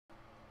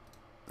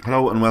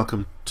Hello and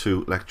welcome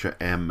to lecture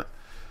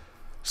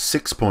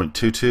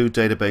M6.22,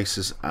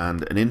 databases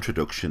and an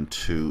introduction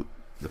to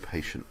the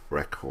patient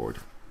record.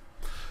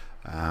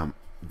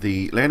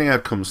 The learning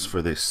outcomes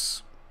for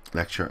this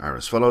lecture are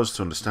as follows: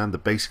 to understand the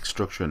basic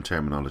structure and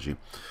terminology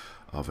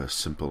of a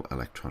simple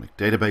electronic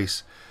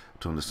database,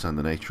 to understand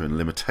the nature and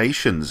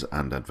limitations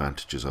and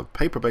advantages of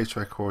paper-based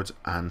records,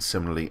 and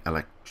similarly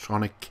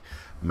electronic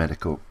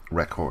medical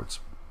records.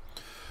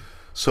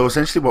 So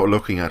essentially what we're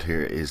looking at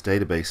here is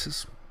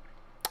databases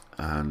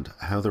and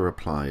how they're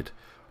applied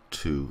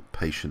to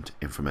patient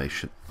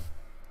information.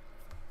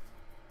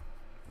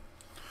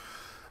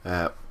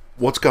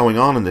 What's going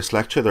on in this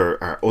lecture?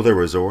 There are other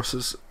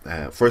resources.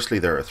 Firstly,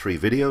 there are 3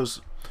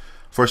 videos.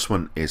 First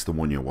one is the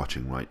one you're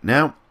watching right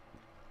now,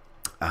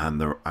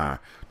 and there are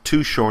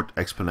 2 short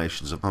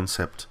explanations of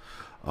concept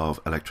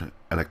of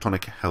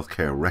electronic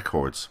healthcare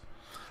records,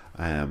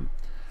 and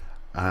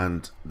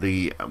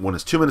the one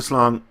is 2 minutes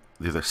long,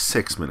 the other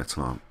 6 minutes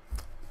long.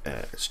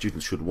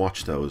 Students should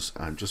watch those,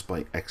 and just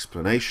by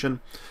explanation,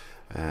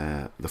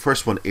 the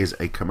first one is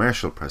a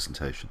commercial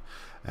presentation.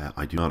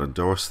 I do not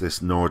endorse this,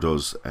 nor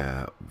does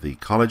the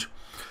college,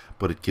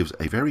 but it gives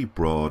a very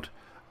broad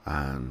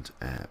and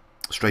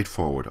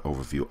straightforward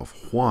overview of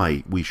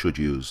why we should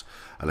use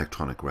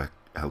electronic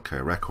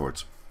healthcare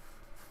records.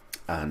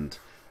 And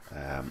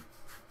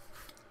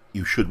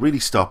you should really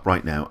stop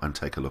right now and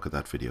take a look at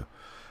that video.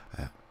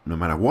 No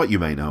matter what you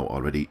may know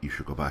already, you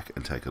should go back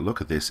and take a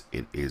look at this.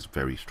 It is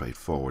very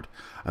straightforward,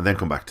 and then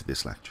come back to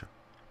this lecture.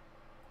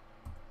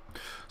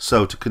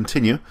 So to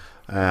continue,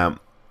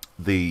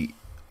 the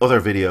other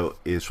video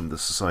is from the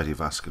Society of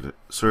Vascular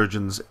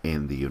Surgeons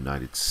in the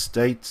United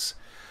States,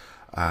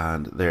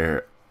 and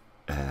they're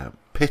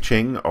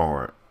pitching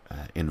or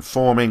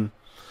informing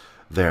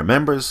their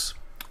members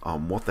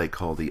on what they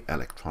call the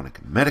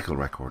electronic medical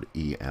record,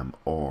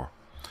 EMR.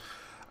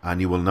 And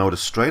you will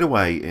notice straight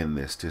away in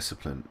this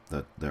discipline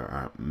that there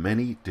are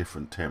many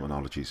different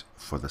terminologies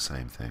for the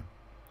same thing.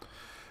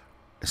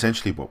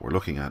 Essentially what we're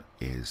looking at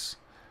is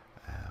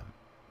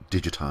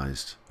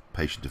digitized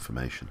patient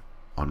information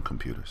on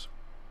computers.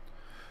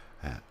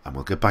 And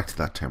we'll get back to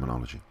that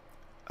terminology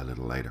a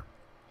little later.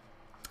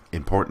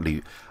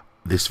 Importantly,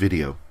 this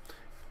video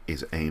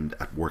is aimed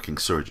at working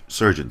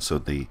surgeons, so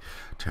the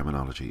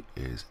terminology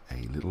is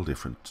a little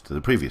different to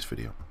the previous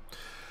video.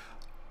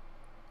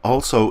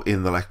 Also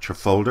in the lecture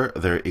folder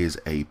there is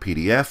a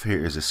PDF.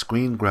 Here is a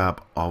screen grab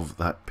of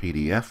that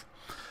PDF,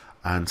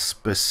 and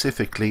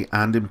specifically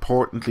and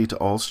importantly to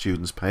all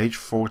students, page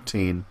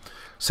 14,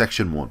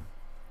 section 1.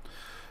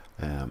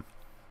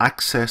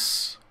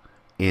 Access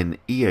in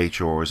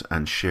EHRs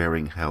and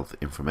sharing health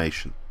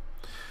information.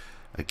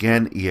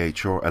 Again,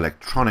 EHR,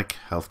 electronic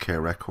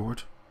healthcare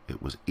record.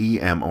 It was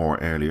EMR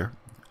earlier,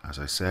 as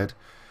I said.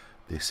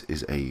 This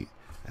is a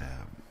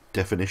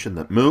definition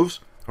that moves,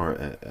 or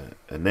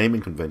a naming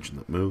convention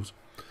that moves,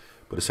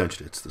 but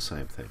essentially it's the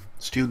same thing.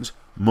 Students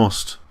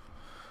must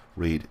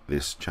read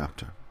this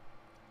chapter.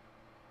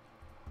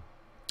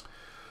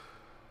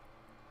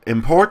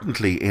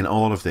 Importantly in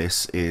all of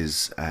this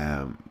is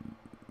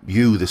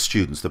you, the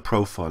students, the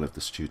profile of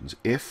the students.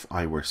 If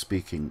I were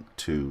speaking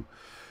to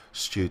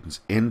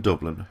students in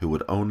Dublin who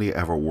would only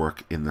ever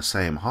work in the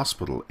same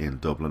hospital in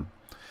Dublin,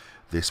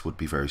 this would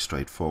be very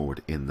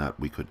straightforward in that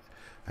we could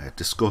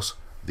discuss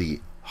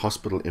the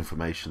hospital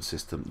information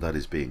system that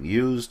is being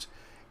used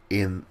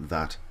in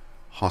that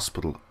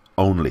hospital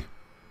only.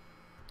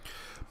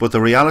 But the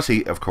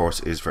reality, of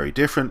course, is very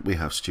different. We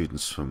have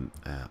students from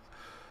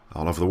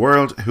all over the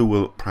world who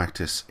will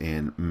practice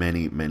in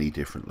many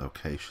different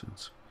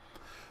locations.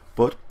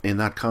 But in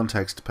that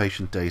context,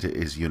 patient data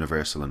is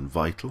universal and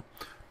vital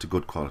to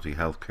good quality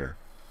healthcare.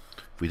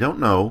 If we don't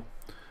know,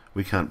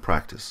 we can't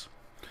practice.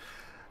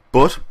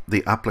 But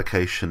the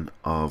application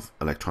of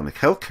electronic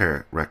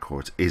healthcare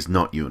records is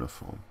not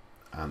uniform,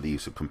 and the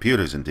use of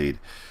computers indeed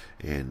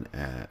in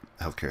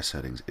healthcare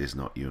settings is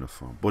not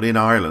uniform. But in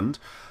Ireland,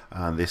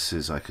 and this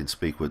is, I can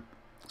speak with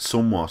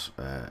somewhat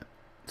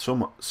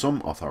some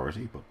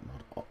authority, but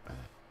not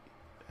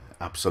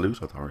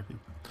absolute authority.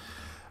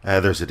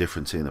 There's a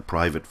difference in the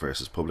private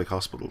versus public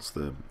hospitals.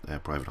 The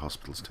private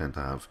hospitals tend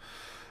to have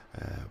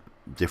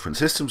different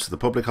systems to the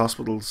public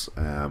hospitals.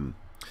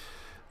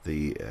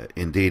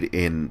 Indeed,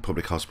 in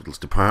public hospitals,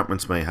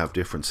 departments may have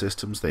different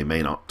systems. They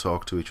may not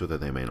talk to each other.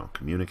 They may not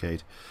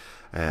communicate.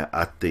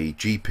 At the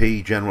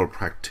GP, general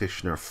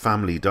practitioner,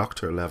 family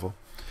doctor level,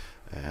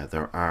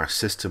 there are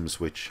systems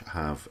which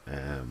have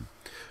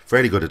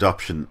fairly good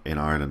adoption in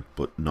Ireland,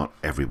 but not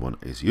everyone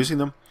is using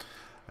them.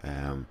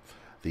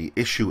 The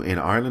issue in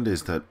Ireland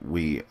is that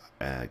we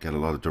get a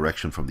lot of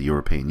direction from the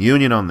European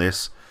Union on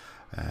this,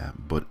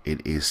 but it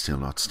is still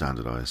not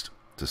standardized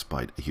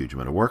despite a huge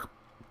amount of work.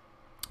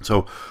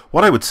 So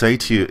what I would say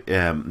to you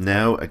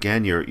now,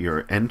 again,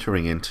 you're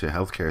entering into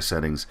healthcare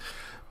settings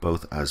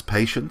both as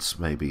patients,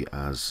 maybe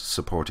as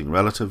supporting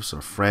relatives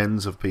or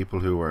friends of people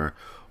who are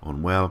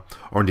unwell,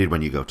 or indeed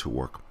when you go to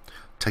work.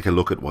 Take a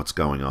look at what's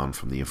going on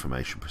from the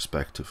information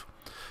perspective.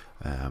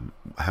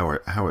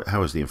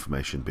 How is the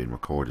information being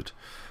recorded?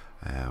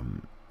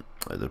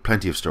 there are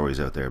plenty of stories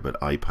out there about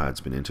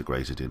iPads being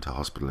integrated into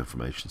hospital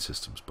information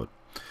systems, but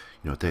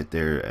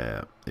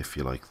they're if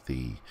you like,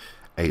 the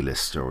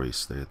A-list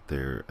stories.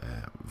 They're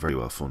very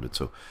well funded.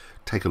 So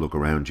take a look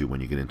around you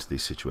when you get into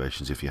these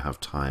situations, if you have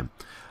time,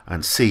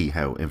 and see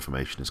how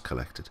information is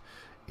collected.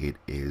 It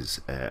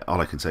is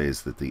all I can say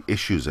is that the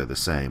issues are the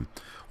same.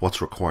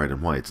 What's required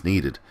and why it's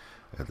needed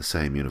are the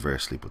same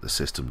universally, but the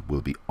system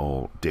will be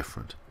all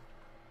different.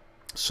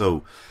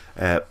 So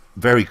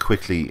very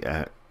quickly,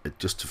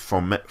 just to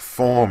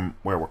form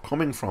where we're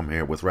coming from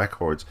here with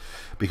records,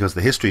 because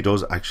the history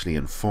does actually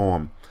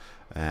inform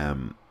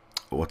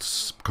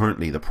what's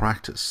currently the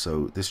practice.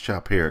 So this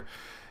chap here,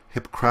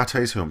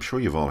 Hippocrates, who I'm sure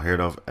you've all heard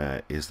of,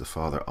 is the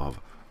father of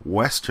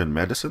Western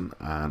medicine,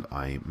 and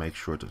I make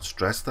sure to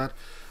stress that.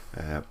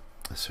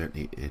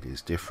 Certainly it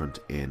is different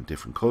in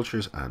different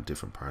cultures and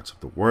different parts of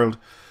the world,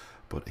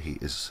 but he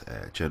is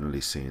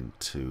generally seen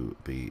to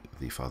be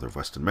the father of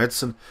Western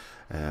medicine.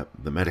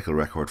 The medical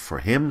record for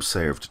him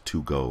served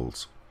two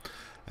goals: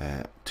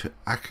 to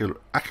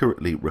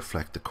accurately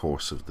reflect the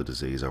course of the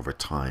disease over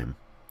time,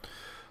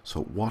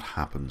 so what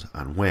happened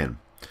and when,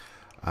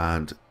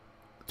 and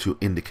to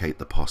indicate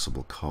the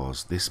possible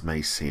cause. This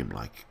may seem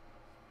like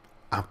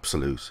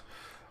absolute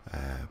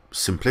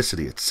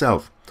simplicity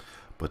itself,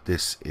 but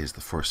this is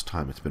the first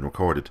time it's been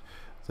recorded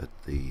that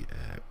the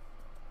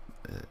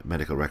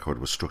medical record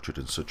was structured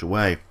in such a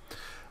way.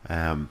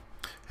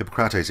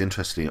 Hippocrates,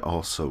 interestingly,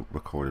 also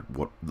recorded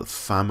what the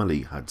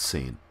family had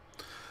seen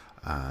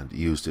and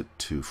used it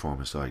to form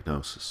his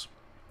diagnosis.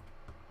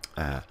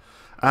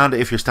 And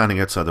if you're standing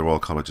outside the Royal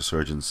College of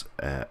Surgeons,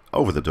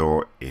 over the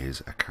door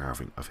is a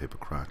carving of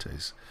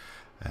Hippocrates,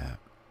 and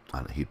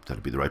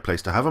that'd be the right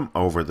place to have him,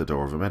 over the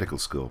door of a medical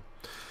school.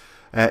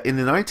 In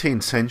the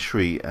 19th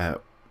century,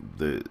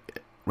 the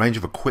range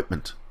of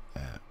equipment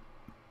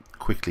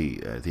quickly,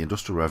 the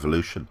Industrial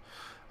Revolution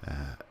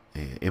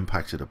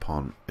impacted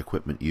upon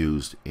equipment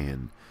used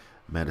in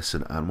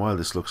medicine, and while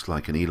this looks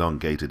like an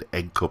elongated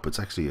egg cup, it's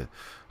actually a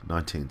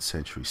 19th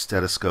century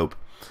stethoscope.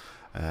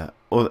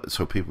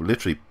 So people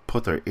literally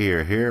put their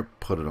ear here,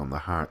 put it on the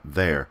heart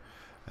there,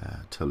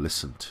 to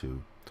listen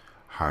to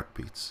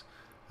heartbeats.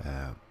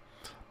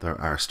 There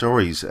are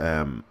stories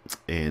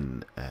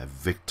in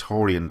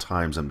Victorian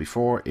times and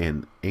before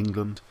in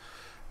England.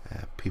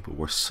 People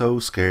were so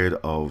scared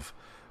of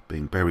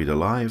being buried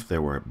alive,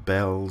 there were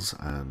bells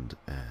and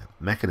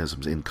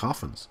mechanisms in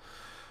coffins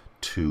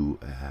to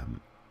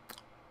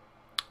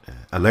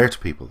alert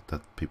people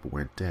that people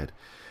weren't dead.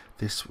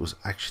 This was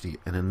actually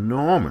an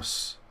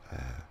enormous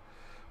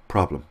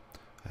problem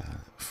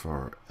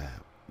for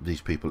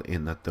these people,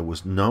 in that there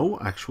was no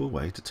actual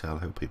way to tell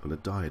how people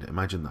had died.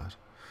 Imagine that.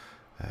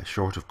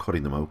 Short of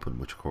cutting them open,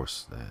 which of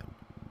course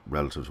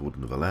relatives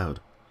wouldn't have allowed.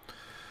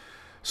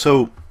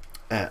 So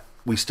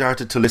we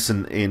started to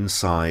listen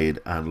inside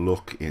and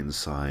look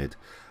inside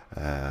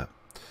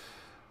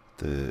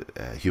the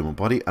human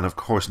body, and of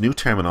course new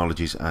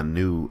terminologies and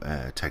new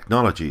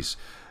technologies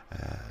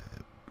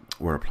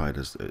were applied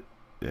as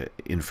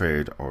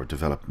inferred or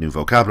developed new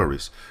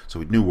vocabularies. So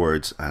with new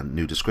words and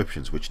new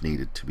descriptions which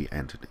needed to be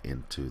entered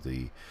into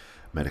the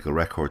medical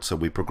record. So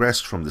we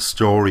progressed from the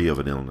story of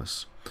an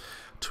illness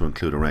to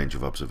include a range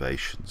of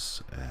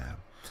observations,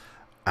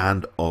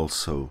 and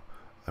also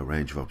a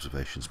range of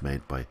observations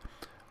made by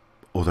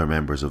other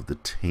members of the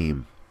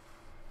team.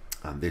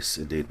 And this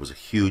indeed was a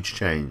huge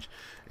change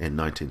in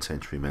 19th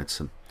century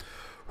medicine,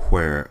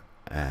 where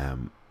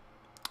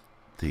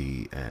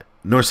the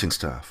nursing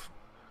staff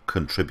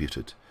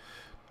contributed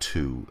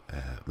to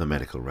the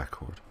medical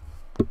record.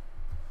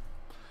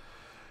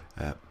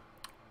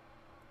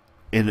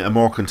 In a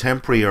more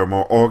contemporary or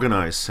more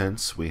organised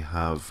sense, we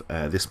have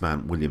this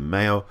man, William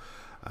Mayo,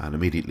 and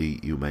immediately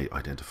you may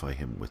identify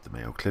him with the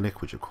Mayo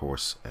Clinic, which of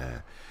course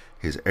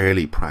his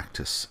early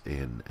practice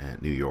in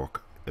New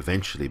York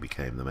eventually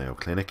became the Mayo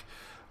Clinic.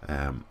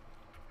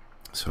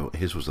 So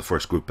his was the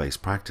first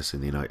group-based practice in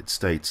the United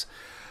States,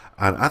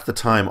 and at the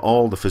time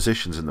all the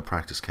physicians in the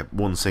practice kept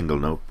one single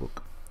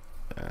notebook.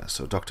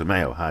 So Dr.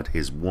 Mayo had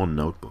his one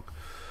notebook,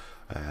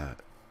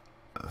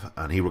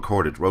 and he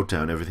wrote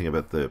down everything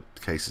about the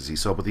cases he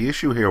saw. But the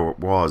issue here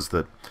was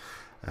that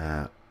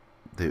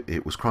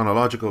it was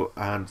chronological,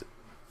 and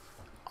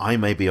I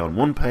may be on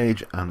one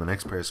page and the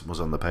next person was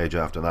on the page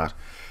after that,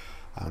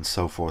 and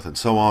so forth and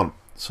so on.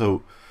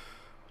 So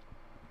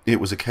it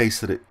was a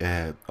case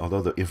that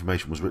although the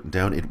information was written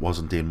down, it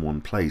wasn't in one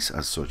place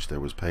as such. There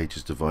was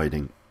pages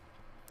dividing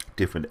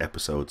different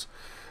episodes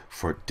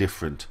for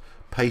different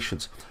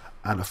patients.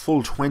 And a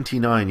full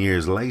 29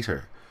 years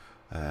later,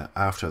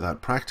 after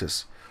that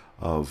practice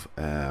of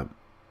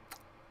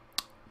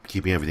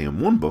keeping everything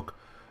in one book,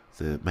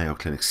 the Mayo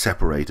Clinic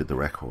separated the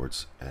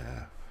records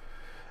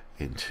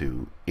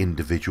into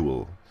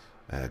individual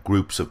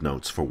groups of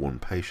notes for one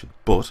patient.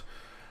 But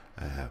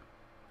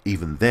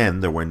even then,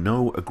 there were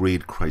no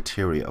agreed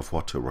criteria of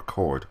what to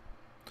record.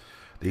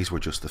 These were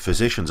just the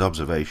physician's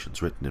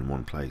observations written in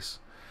one place.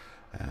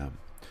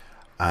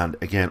 And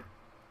again,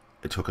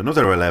 it took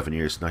another 11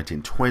 years,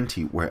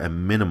 1920, where a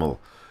minimal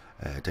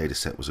data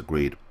set was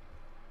agreed.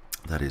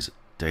 that is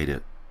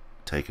data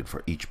taken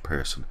for each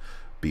person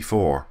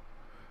before,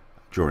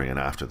 during and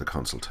after the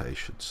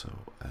consultation. So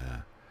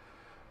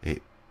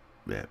it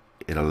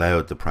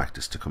allowed the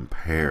practice to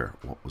compare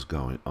what was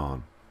going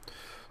on.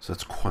 So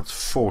that's quite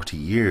 40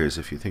 years,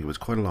 if you think it was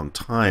quite a long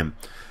time,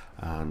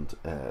 and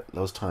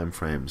those time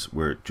frames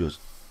were just,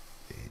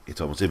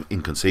 it's almost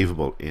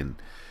inconceivable in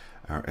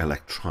our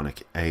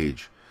electronic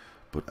age.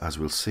 But as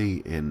we'll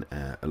see in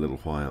a little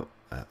while,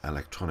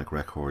 electronic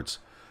records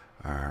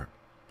are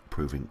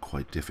proving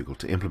quite difficult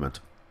to implement.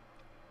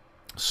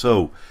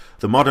 So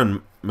the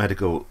modern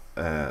medical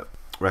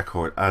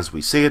record as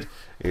we see it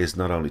is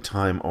not only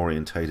time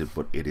orientated,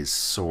 but it is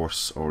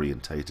source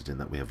orientated, in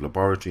that we have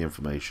laboratory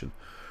information,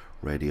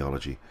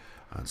 radiology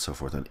and so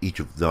forth, and each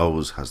of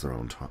those has their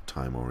own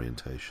time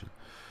orientation.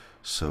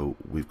 So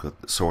we've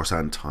got source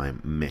and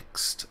time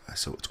mixed,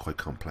 so it's quite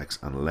complex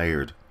and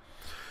layered.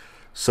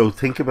 So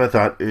think about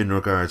that in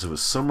regards of a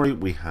summary.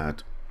 We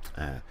had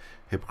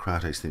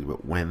Hippocrates thinking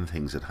about when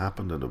things had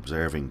happened and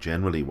observing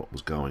generally what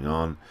was going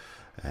on.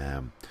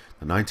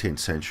 The 19th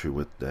century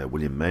with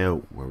William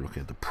Mayo, we're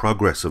looking at the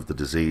progress of the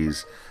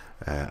disease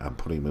and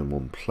putting them in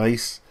one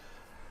place.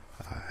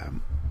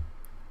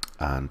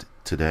 And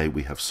today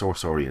we have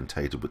source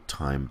orientated, with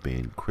time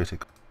being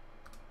critical.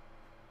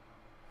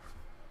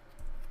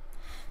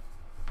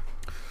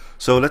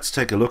 So let's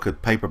take a look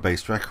at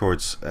paper-based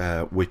records,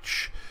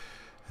 which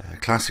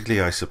classically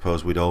I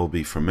suppose we'd all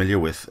be familiar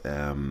with.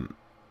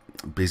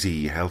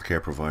 Busy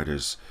healthcare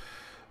providers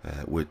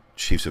with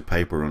sheets of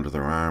paper under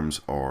their arms,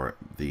 or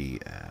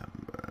the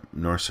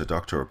nurse or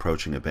doctor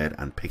approaching a bed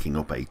and picking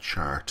up a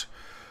chart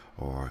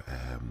or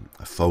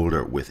a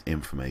folder with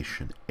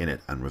information in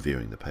it and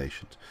reviewing the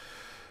patient.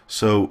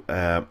 So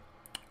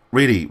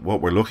really what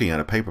we're looking at,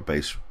 a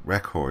paper-based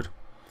record,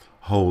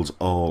 holds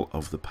all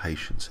of the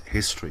patient's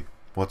history,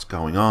 what's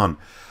going on.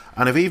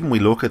 And if even we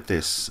look at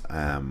this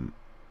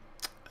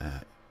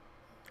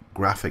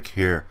graphic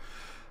here,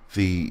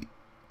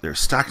 they're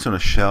stacked on a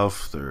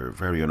shelf, they're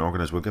very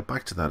unorganized. We'll get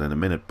back to that in a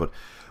minute, but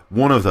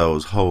one of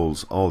those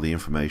holds all the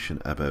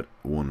information about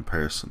one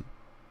person,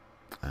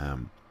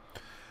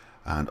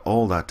 and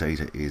all that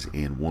data is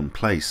in one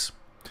place.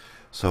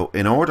 So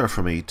in order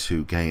for me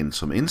to gain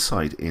some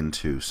insight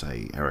into,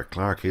 say, Eric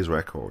Clark, his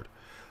record,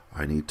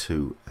 I need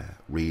to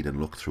read and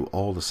look through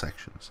all the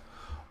sections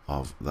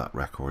of that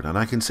record. And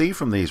I can see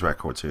from these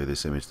records here,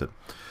 this image, that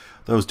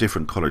those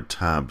different colored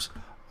tabs,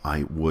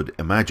 I would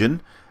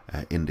imagine,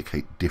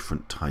 indicate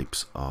different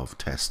types of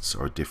tests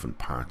or different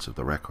parts of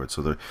the record.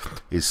 So there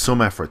is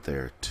some effort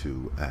there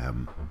to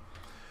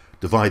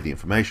divide the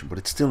information, but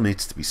it still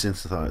needs to be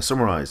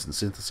summarized and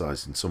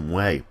synthesized in some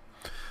way.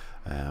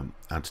 And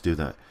to do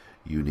that,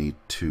 you need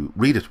to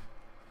read it.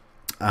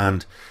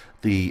 And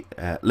the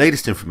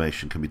latest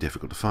information can be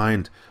difficult to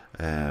find.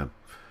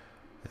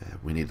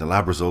 We need the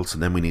lab results,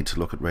 and then we need to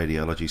look at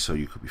radiology, so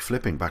you could be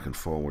flipping back and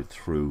forward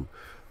through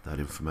that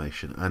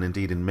information. And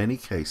indeed, in many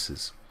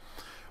cases,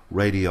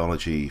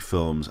 radiology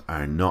films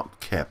are not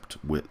kept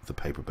with the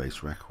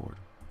paper-based record.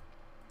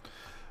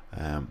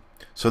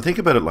 So think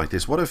about it like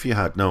this: what if you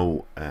had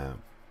no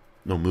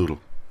Moodle?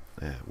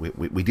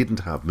 We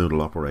didn't have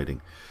Moodle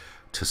operating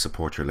to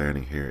support your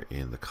learning here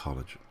in the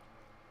college.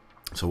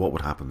 So what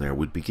would happen there?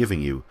 We'd be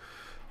giving you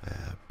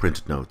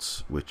printed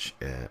notes, which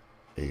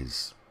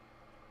is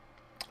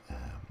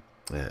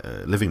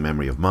a living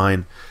memory of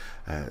mine.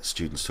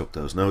 Students took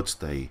those notes,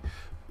 they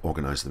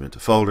organized them into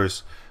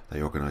folders,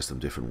 they organized them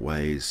different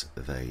ways,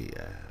 they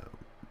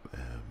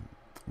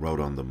wrote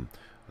on them,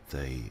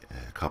 they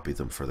copied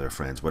them for their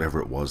friends,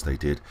 whatever it was they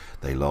did.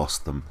 They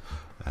lost them.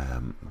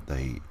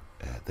 They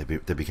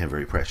became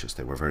very precious.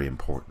 They were very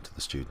important to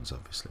the students,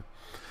 obviously.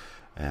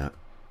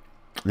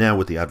 Now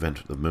with the advent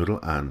of Moodle,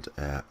 and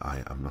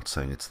I am not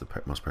saying it's the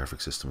most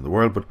perfect system in the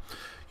world, but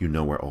you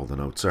know where all the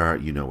notes are,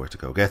 you know where to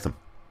go get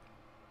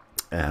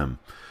them.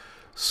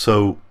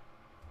 So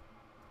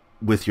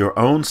with your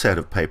own set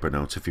of paper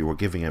notes, if you were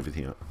given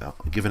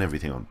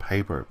everything on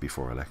paper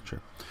before a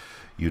lecture,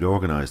 you'd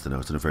organize the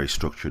notes in a very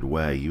structured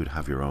way. You'd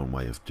have your own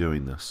way of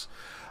doing this.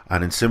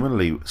 And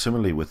similarly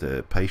with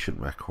the patient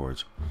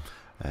records,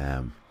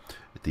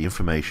 the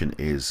information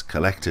is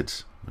collected.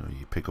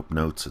 You pick up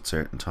notes at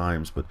certain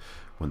times, but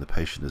when the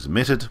patient is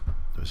admitted,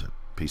 there's a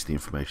piece of the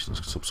information, a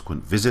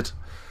subsequent visit,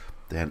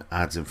 then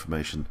adds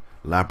information,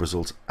 lab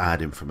results,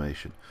 add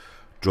information,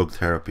 drug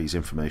therapies,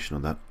 information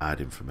on that, add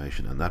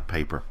information, and that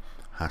paper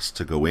has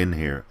to go in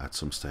here at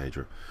some stage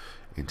or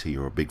into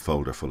your big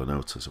folder full of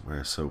notes, as it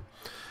were. So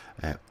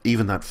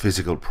even that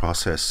physical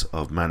process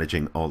of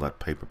managing all that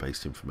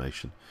paper-based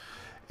information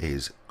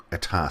is a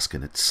task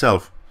in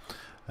itself.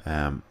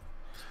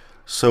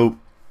 So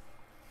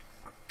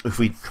if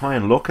we try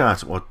and look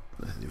at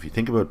if you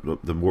think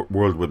about the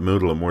world with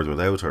Moodle and world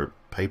without, or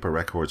paper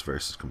records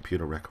versus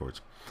computer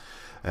records,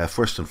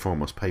 first and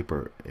foremost,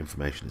 paper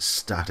information is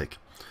static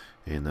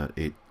in that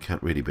it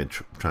can't really be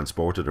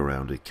transported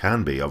around. It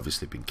can be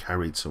obviously being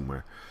carried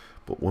somewhere,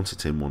 but once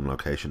it's in one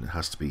location, it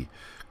has to be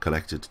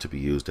collected to be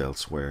used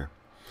elsewhere.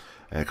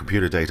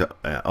 Computer data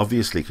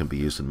obviously can be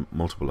used in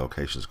multiple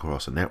locations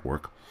across a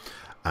network,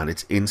 and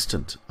it's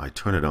instant. I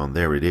turn it on,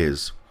 there it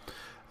is.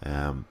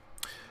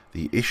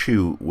 The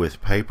issue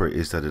with paper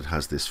is that it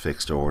has this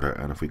fixed order,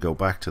 and if we go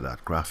back to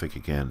that graphic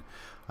again,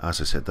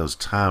 as I said, those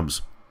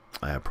tabs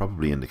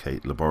probably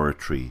indicate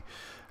laboratory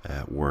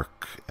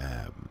work,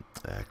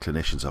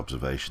 clinician's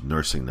observation,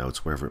 nursing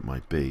notes, wherever it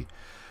might be,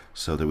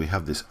 so that we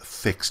have this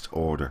fixed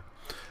order.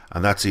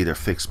 And that's either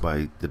fixed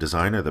by the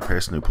designer, the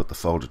person who put the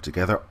folder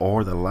together,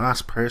 or the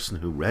last person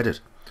who read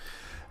it.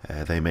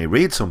 They may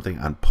read something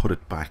and put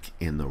it back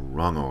in the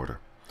wrong order,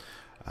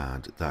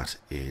 and that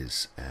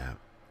is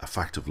a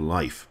fact of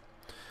life.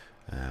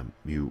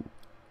 You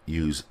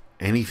use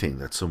anything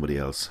that somebody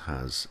else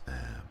has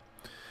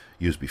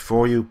used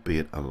before you, be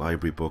it a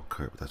library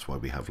book. That's why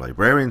we have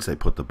librarians. They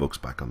put the books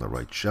back on the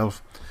right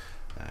shelf.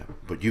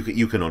 But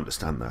you can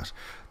understand that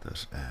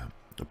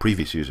a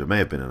previous user may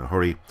have been in a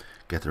hurry,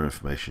 get their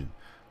information,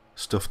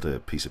 stuff the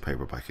piece of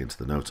paper back into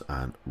the notes,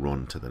 and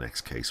run to the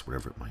next case,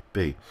 wherever it might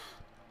be.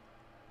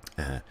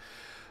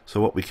 So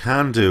what we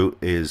can do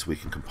is we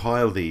can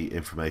compile the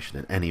information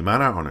in any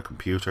manner on a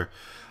computer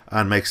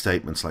and make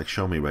statements like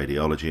show me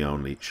radiology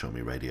only, show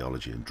me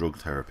radiology and drug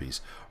therapies,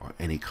 or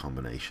any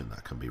combination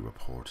that can be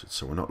reported.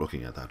 So we're not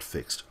looking at that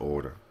fixed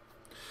order.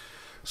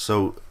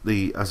 So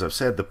as I've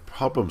said, the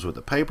problems with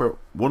the paper: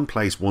 one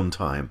place, one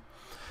time.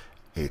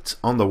 It's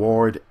on the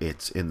ward,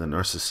 it's in the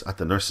nurses at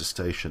the nurses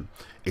station,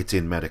 it's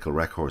in medical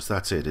records.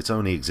 That's it. It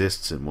only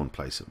exists in one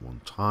place at one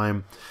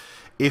time.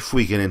 If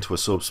we get into a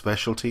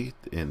subspecialty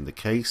in the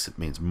case, it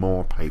means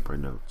more paper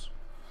notes.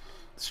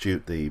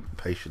 The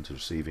patient is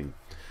receiving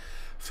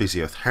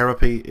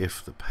physiotherapy.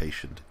 If the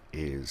patient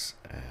is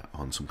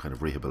on some kind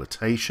of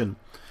rehabilitation,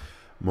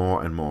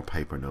 more and more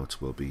paper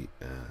notes will be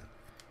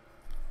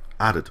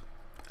added.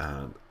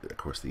 And of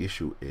course the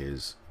issue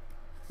is,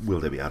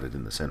 will they be added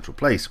in the central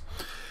place?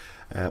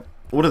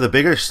 One of the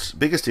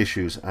biggest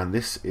issues, and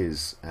this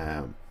is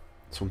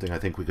something I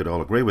think we could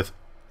all agree with,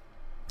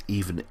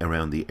 even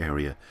around the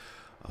area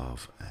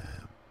of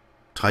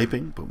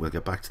typing, but we'll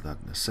get back to that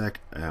in a sec.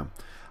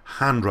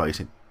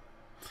 Handwriting.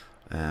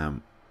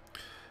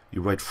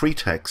 You write free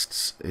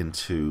texts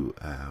into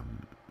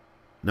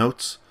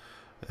notes.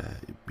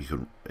 You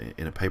can,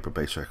 in a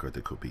paper-based record,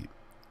 they could be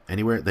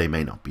anywhere. They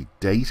may not be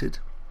dated,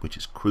 which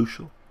is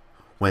crucial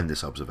when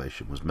this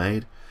observation was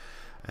made.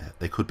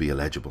 They could be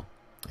illegible,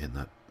 in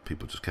that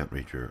people just can't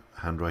read your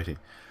handwriting,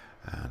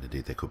 and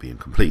indeed they could be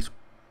incomplete.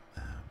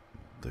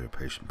 The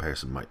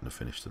person mightn't have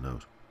finished the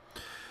note.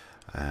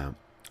 An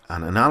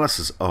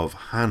analysis of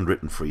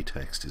handwritten free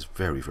text is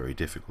very, very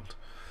difficult,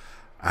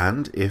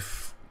 and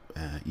if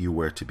you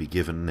were to be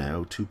given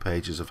now 2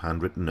 pages of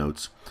handwritten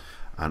notes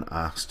and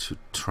asked to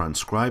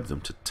transcribe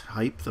them, to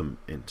type them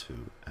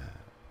into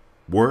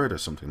Word or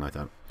something like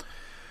that,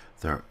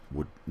 there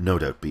would no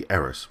doubt be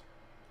errors.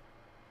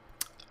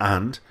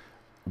 And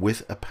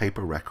with a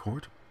paper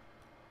record,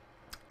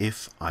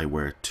 if I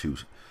were to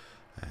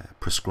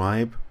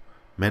prescribe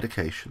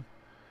medication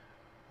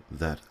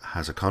that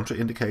has a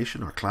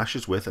contraindication or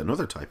clashes with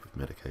another type of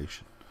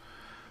medication,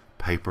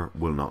 paper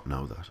will not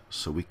know that.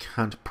 So we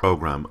can't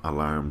program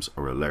alarms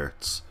or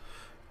alerts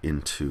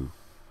into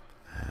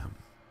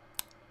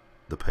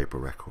the paper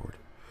record.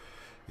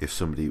 If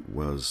somebody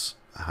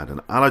had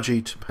an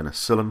allergy to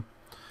penicillin,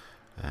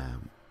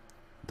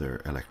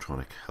 their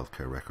electronic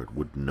healthcare record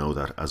would know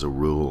that as a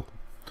rule.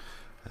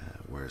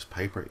 Whereas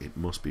paper, it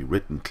must be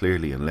written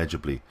clearly and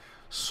legibly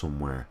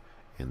somewhere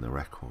in the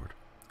record,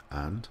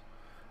 and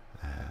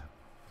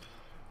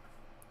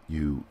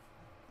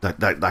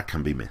that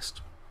can be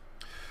missed.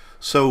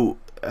 So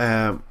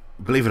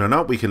believe it or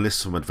not, we can list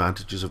some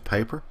advantages of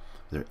paper.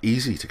 They're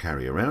easy to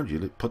carry around.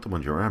 You put them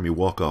on your arm, you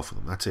walk off with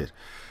them, that's it.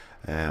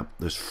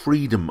 There's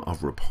freedom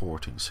of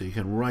reporting, so you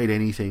can write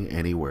anything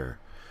anywhere.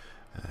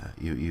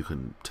 You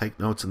can take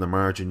notes in the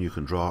margin, you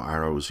can draw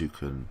arrows, you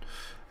can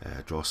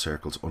draw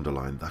circles,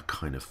 underline, that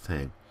kind of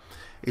thing.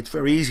 It's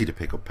very easy to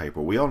pick up paper.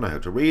 We all know how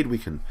to read. We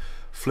can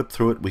flip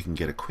through it. We can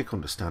get a quick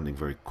understanding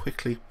very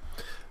quickly,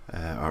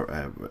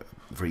 or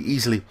very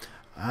easily.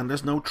 And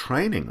there's no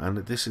training. And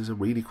this is a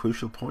really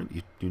crucial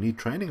point. You need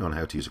training on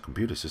how to use a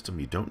computer system.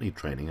 You don't need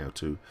training how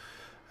to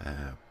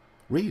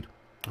read,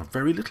 or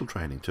very little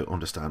training to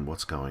understand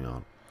what's going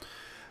on.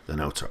 The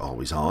notes are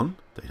always on.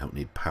 They don't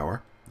need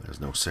power.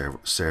 There's no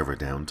server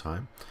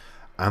downtime.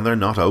 And they're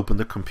not open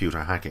to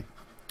computer hacking.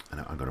 And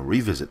I'm going to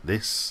revisit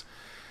this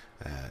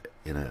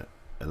in a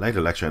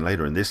later lecture, and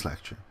later in this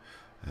lecture,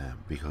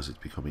 because it's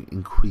becoming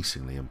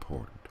increasingly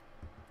important.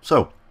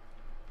 So,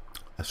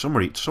 to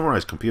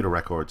summarize computer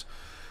records,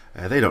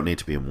 they don't need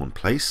to be in one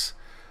place.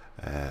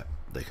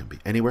 They can be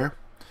anywhere,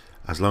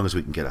 as long as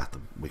we can get at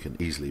them. We can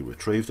easily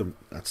retrieve them.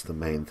 That's the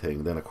main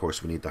thing. Then, of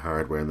course, we need the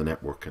hardware and the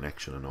network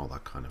connection and all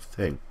that kind of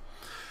thing.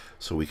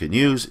 So we can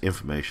use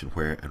information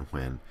where and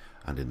when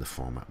and in the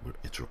format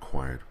it's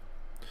required.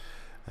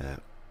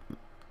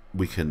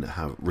 We can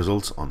have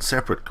results on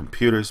separate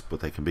computers, but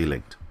they can be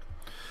linked.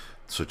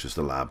 such as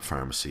the lab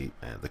pharmacy,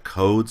 the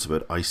codes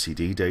about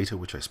ICD data,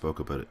 which I spoke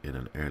about in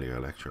an earlier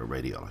lecture,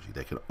 radiology,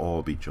 they can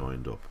all be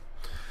joined up.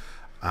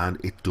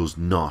 And it does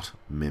not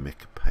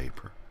mimic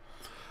paper.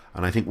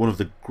 And I think one of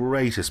the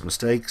greatest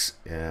mistakes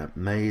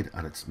made,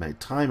 and it's made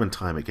time and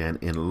time again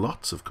in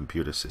lots of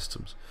computer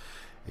systems,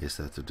 is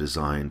that they're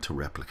designed to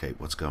replicate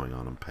what's going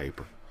on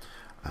paper.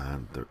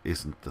 And there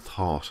isn't the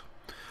thought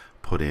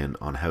put in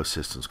on how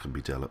systems can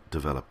be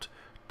developed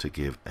to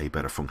give a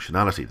better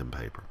functionality than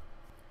paper.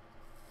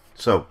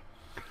 So,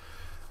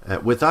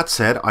 with that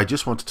said, I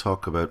just want to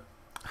talk about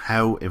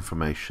how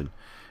information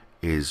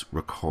is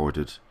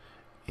recorded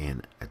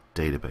in a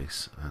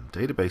database. And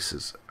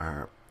databases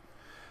are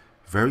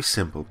very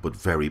simple but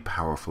very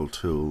powerful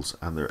tools,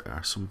 and there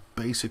are some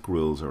basic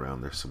rules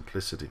around their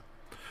simplicity.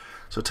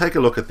 So take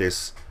a look at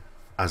this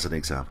as an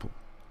example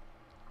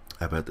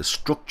about the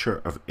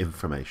structure of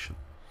information.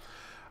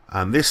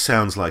 And this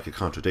sounds like a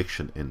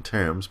contradiction in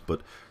terms,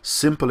 but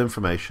simple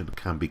information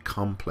can be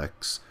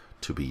complex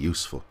to be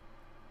useful.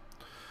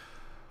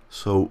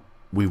 So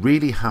we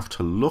really have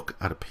to look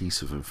at a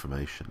piece of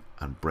information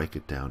and break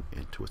it down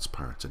into its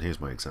parts. And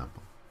here's my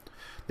example.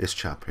 This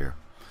chap here,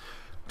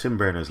 Tim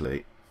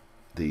Berners-Lee,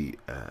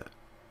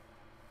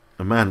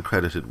 a man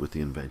credited with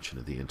the invention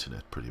of the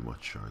internet, pretty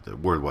much, or the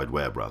World Wide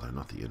Web rather,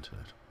 not the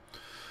internet.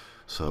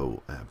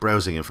 So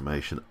browsing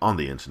information on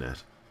the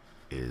internet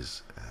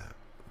is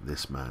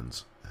this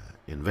man's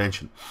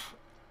invention.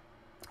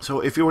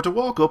 So if you were to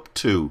walk up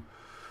to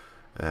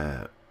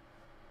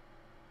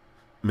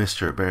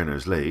Mr.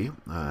 Berners-Lee,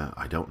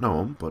 I don't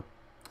know him, but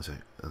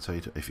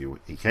if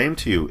he came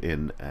to you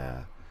in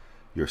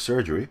your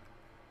surgery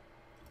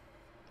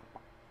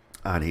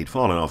and he'd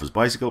fallen off his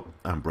bicycle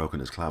and broken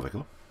his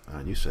clavicle,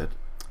 and you said,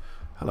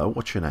 "Hello,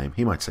 what's your name?"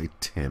 He might say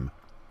Tim.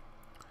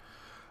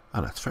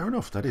 And that's fair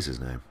enough, that is his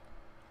name.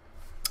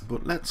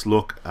 But let's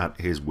look at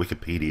his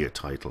Wikipedia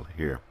title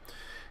here.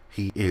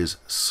 He is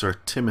Sir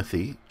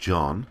Timothy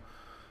John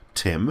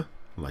Tim,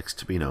 likes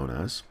to be known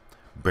as,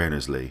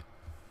 Berners-Lee.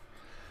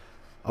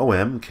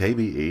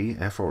 OMKBE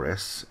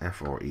FRS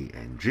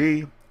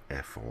FRENG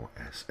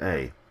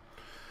FRSA.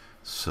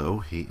 So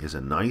he is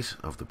a knight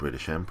of the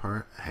British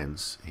Empire,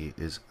 hence he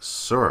is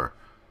Sir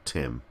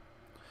Tim.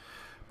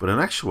 But in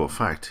actual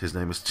fact, his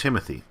name is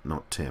Timothy,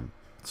 not Tim.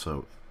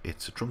 So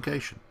it's a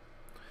truncation.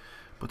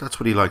 But that's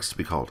what he likes to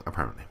be called,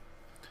 apparently.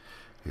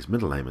 His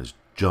middle name is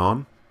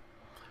John.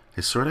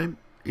 His surname,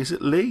 is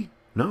it Lee?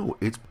 No,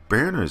 it's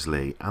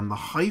Berners-Lee, and the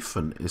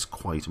hyphen is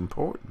quite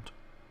important.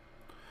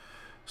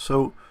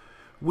 So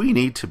we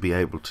need to be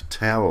able to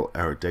tell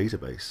our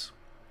database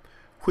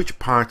which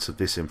parts of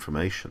this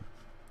information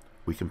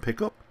we can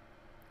pick up.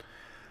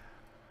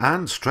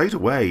 And straight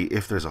away,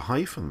 if there's a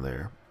hyphen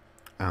there,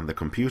 and the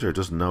computer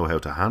doesn't know how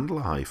to handle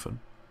a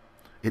hyphen,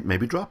 it may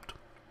be dropped.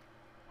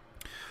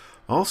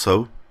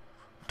 Also,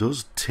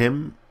 does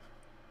Tim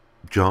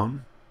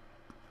John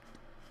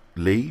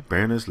Lee,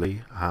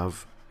 Berners-Lee,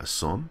 have a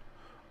son?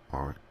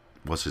 Or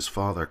was his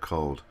father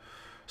called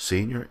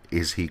Senior?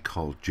 Is he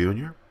called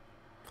Junior?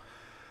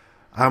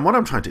 And what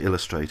I'm trying to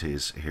illustrate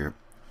is here,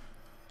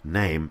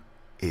 name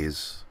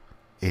is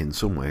in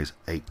some ways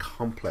a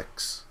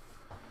complex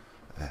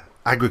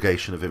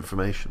aggregation of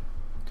information.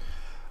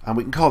 And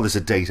we can call this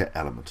a data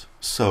element.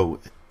 So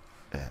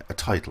a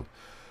title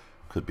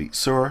could be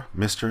Sir,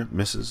 Mr.,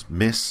 Mrs.,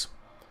 Miss,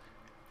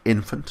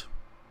 infant.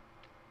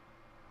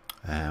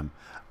 And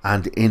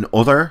in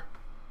other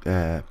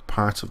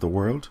parts of the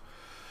world,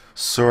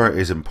 Sir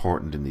is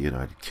important in the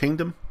United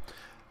Kingdom.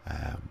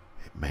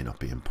 It may not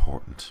be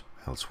important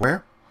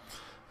elsewhere.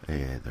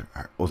 There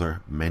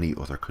are many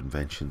other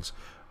conventions,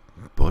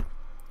 but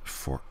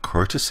for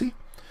courtesy,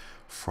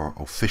 for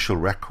official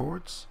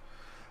records,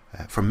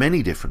 for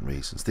many different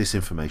reasons, this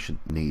information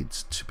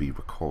needs to be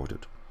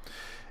recorded.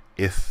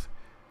 If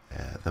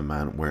the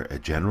man were a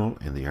general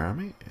in the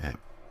army,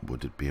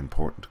 would it be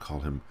important to call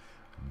him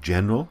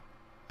General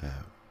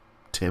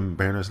Tim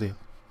Berners-Lee?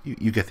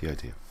 You get the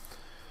idea.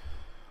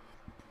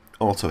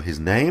 Also, his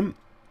name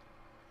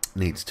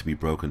needs to be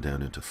broken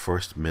down into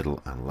first,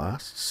 middle, and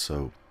last.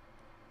 So,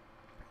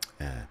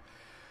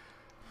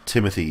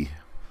 Timothy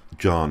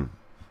John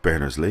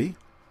Berners-Lee,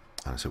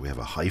 and so we have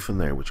a hyphen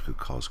there, which could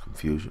cause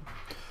confusion.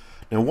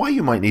 Now, why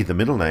you might need the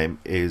middle name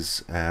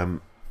is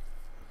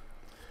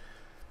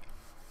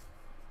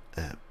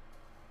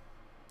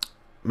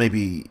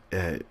maybe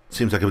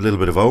seems like a little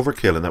bit of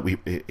overkill, in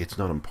that it's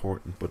not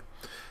important. But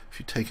if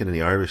you take it in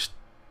the Irish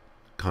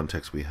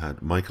context, we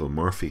had Michael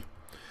Murphy.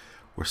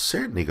 We're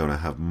certainly going to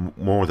have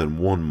more than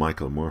one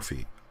Michael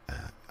Murphy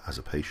as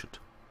a patient.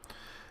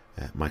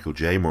 Michael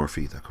J.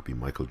 Murphy, that could be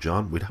Michael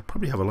John. We'd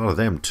probably have a lot of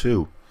them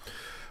too.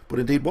 But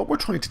indeed, what we're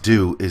trying to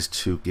do is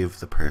to give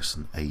the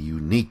person a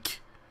unique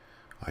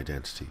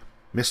identity.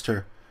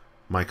 Mr.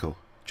 Michael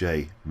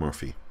J.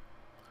 Murphy,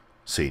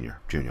 Senior,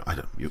 Junior, I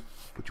don't know,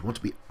 but you want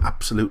to be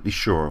absolutely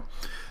sure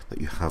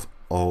that you have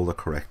all the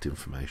correct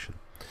information.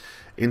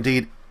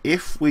 Indeed,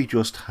 if we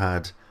just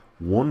had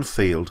one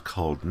field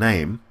called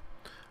name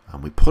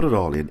and we put it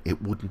all in,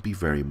 it wouldn't be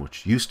very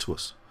much use to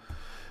us,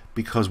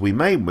 because we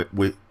may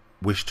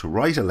wish to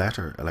write a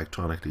letter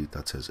electronically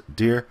that says,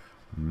 "Dear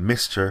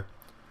Mr.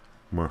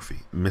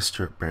 Murphy,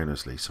 Mr.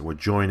 Berners-Lee." So we're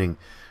joining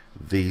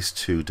these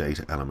two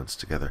data elements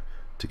together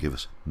to give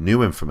us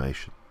new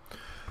information.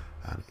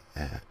 And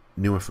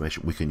new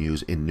information we can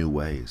use in new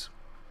ways.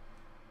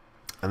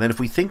 And then if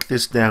we think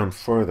this down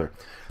further,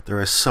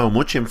 there is so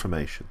much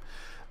information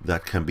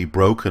that can be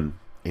broken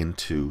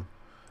into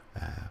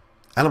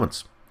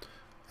elements.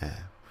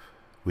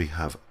 We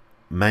have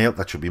male,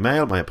 that should be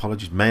male, my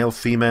apologies, male,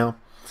 female,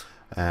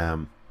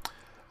 and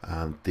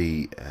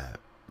the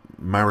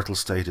marital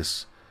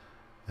status,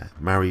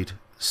 married,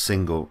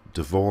 single,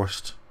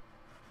 divorced,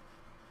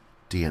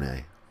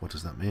 DNA. What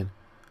does that mean?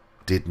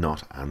 Did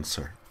not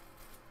answer.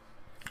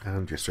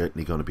 And you're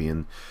certainly going to be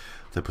in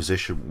the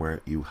position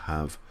where you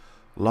have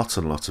lots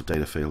and lots of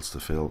data fields to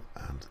fill,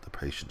 and the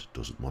patient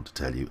doesn't want to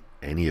tell you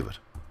any of it.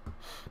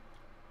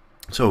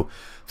 So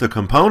the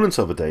components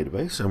of a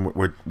database, and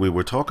we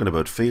were talking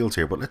about fields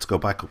here, but let's go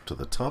back up to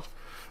the top.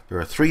 There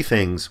are three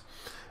things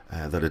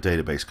that a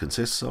database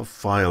consists of: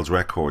 files,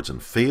 records,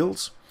 and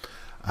fields.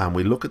 And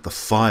we look at the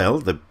file,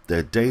 the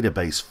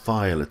database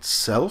file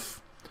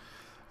itself,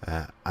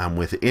 and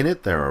within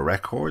it there are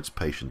records: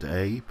 patient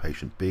A,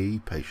 patient B,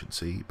 patient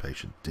C,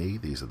 patient D.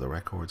 These are the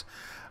records.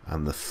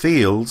 And the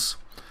fields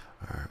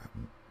are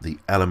the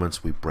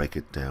elements we break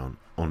it down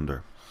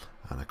under.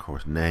 And of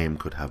course, name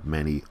could have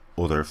many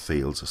other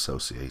fields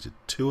associated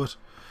to it.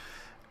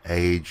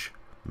 Age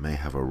may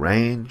have a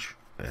range,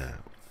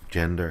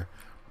 gender,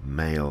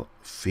 male,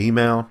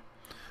 female.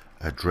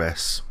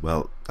 Address,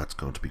 well, that's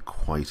going to be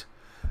quite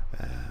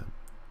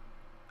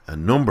a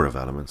number of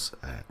elements,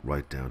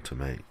 right down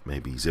to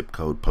maybe zip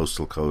code,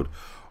 postal code,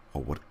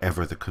 or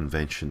whatever the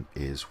convention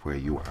is where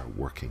you are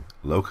working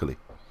locally.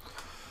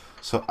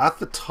 So at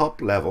the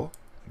top level,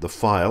 the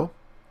file,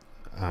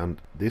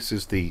 and this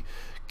is the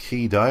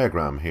key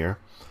diagram here,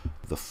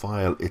 the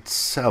file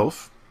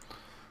itself.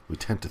 We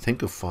tend to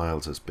think of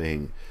files as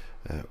being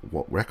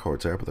what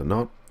records are, but they're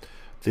not.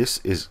 This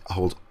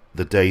holds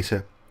the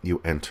data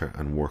you enter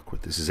and work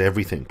with. This is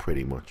everything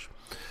pretty much.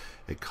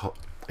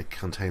 It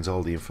contains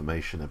all the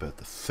information about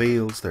the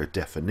fields, their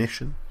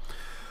definition,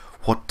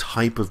 what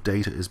type of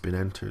data has been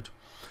entered.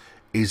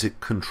 Is it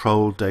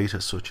controlled data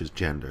such as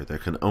gender? There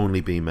can only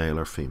be male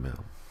or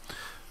female.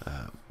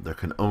 There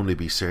can only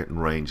be certain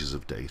ranges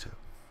of data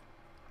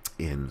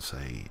in,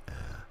 say,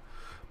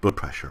 blood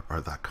pressure or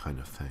that kind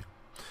of thing.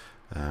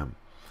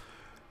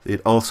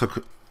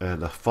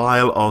 The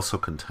file also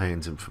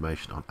contains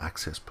information on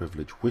access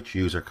privilege, which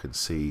user can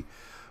see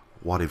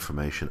what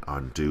information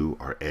undo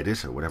or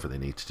edit or whatever they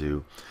need to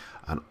do,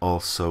 and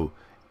also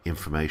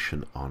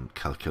information on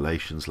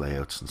calculations,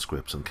 layouts, and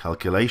scripts. And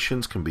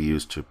calculations can be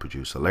used to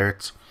produce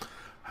alerts,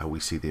 how we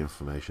see the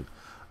information.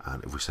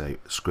 And if we say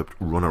script,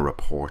 run a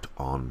report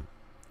on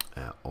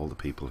all the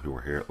people who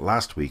were here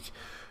last week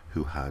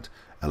who had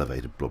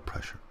elevated blood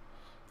pressure.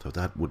 So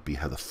that would be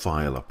how the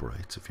file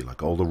operates, if you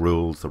like. All the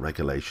rules, the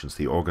regulations,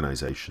 the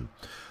organization,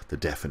 the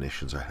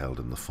definitions are held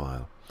in the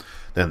file.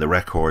 Then the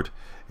record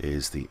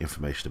is the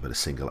information about a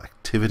single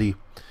activity,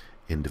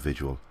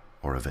 individual,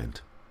 or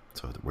event.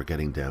 So that we're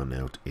getting down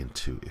now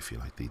into, if you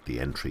like, the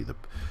entry, the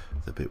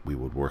bit we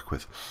would work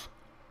with.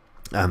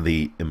 And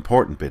the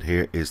important bit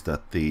here is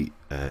that the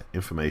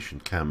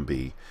information can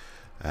be,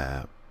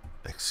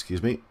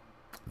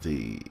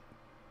 the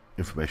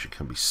information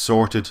can be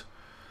sorted,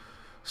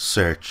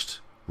 searched,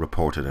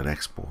 reported, and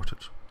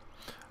exported.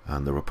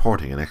 And the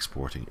reporting and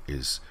exporting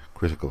is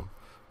critical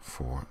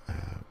for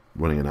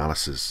running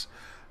analysis,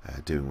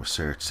 doing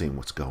research, seeing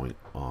what's going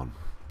on.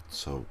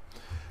 So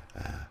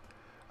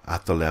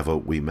at the level,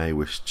 we may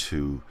wish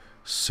to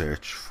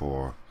search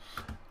for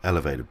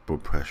elevated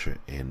blood pressure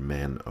in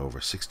men over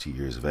 60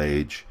 years of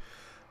age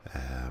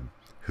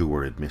who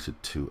were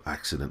admitted to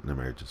accident and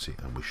emergency,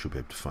 and we should be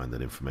able to find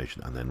that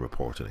information and then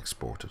report and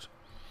export it.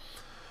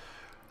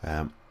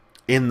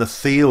 In the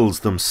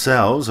fields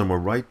themselves, and we're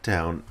right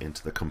down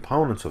into the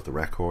components of the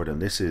record,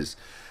 and this is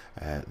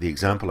the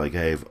example I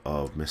gave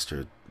of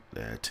Mr.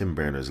 Tim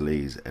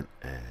Berners-Lee's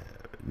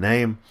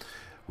name.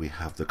 We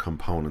have the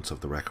components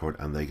of the record,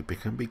 and they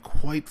can be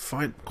quite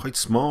quite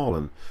small,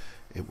 and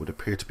it would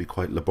appear to be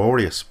quite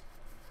laborious.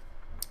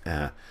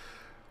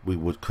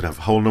 We could have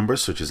whole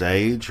numbers such as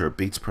age, or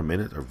beats per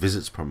minute, or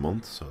visits per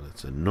month, so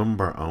it's a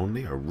number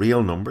only, or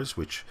real numbers,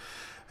 which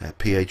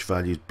pH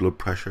values, blood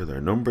pressure, they're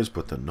numbers,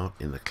 but they're not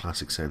in the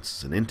classic sense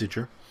as an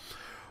integer.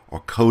 Or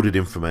coded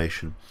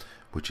information,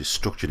 which is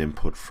structured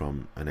input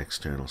from an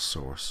external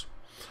source.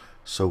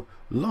 So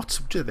lots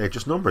of, they're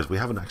just numbers. We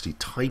haven't actually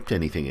typed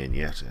anything in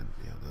yet, and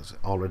there's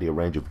already a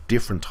range of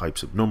different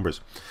types of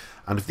numbers.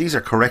 And if these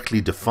are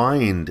correctly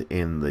defined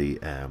in the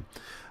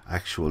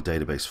actual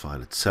database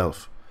file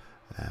itself,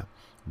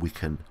 we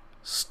can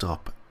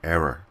stop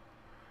error.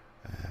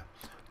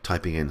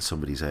 Typing in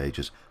somebody's age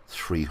as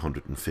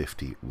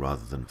 350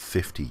 rather than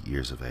 50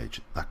 years of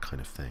age, that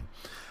kind of thing.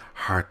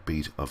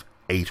 Heartbeat of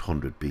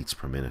 800 beats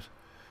per minute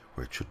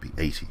where it should be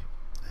 80.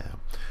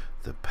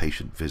 The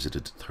patient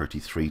visited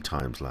 33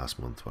 times last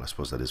month. Well, I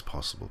suppose that is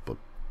possible, but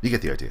you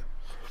get the idea.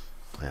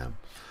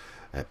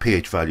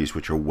 pH values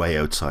which are way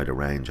outside a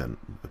range, and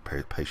the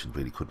patient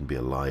really couldn't be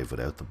alive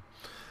without them.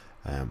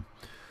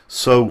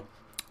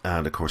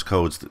 And of course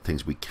codes,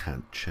 things we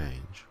can't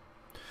change.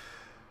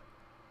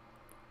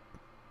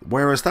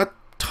 Whereas that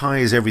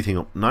ties everything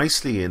up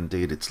nicely.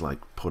 Indeed, it's like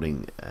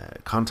putting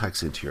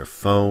contacts into your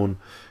phone.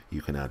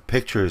 You can add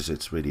pictures.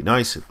 It's really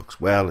nice. It looks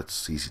well.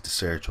 It's easy to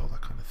search, all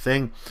that kind of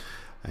thing.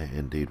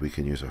 Indeed, we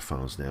can use our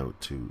phones now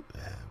to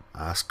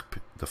ask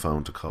the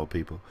phone to call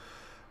people.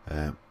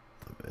 And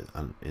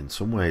in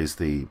some ways,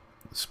 the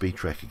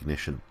speech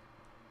recognition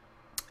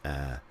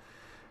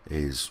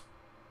is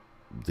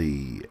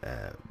the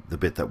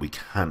bit that we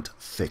can't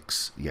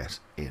fix yet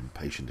in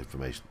patient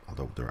information,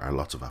 although there are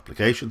lots of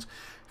applications.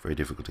 Very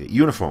difficult to get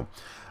uniform.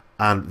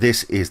 And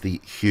this is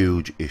the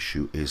huge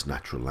issue, is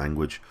natural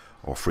language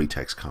or free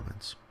text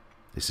comments.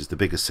 This is the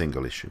biggest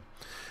single issue.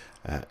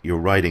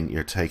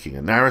 You're taking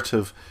a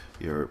narrative,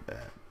 you're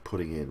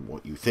putting in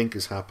what you think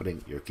is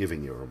happening, you're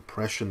giving your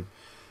impression.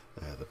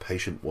 The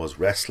patient was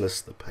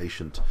restless, the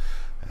patient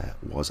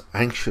was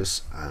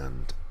anxious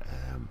and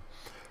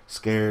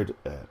scared,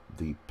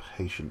 the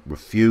patient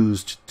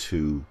refused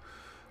to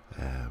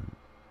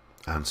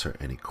answer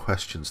any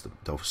questions,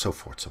 so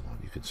forth, so on.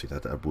 You can see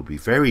that that would be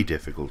very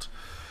difficult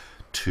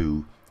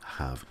to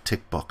have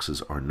tick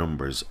boxes or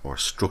numbers or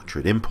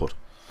structured input.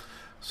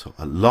 So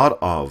a lot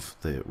of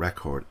the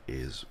record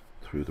is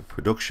through the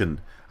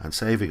production and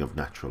saving of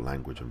natural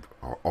language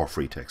or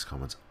free text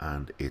comments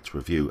and its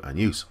review and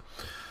use.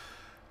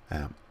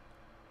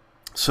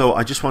 So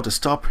I just want to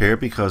stop here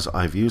because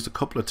I've used a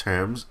couple of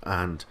terms,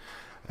 and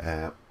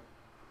I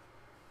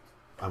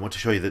want to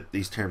show you that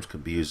these terms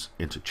can be used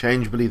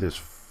interchangeably. There's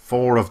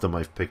 4 of them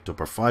I've picked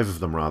up, or 5 of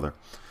them rather,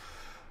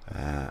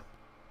 and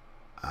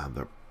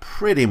they're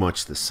pretty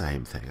much the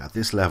same thing. At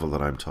this level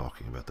that I'm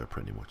talking about, they're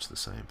pretty much the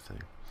same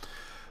thing.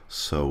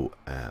 So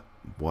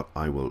what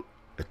I will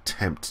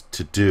attempt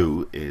to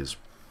do is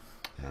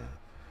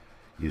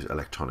use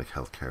electronic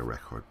healthcare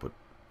record, but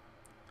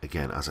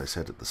again, as I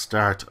said at the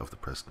start of the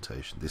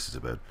presentation, this is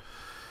about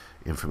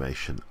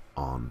information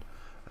on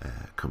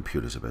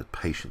computers about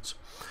patients.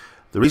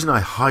 The reason I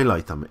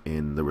highlight them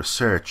in the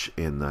research,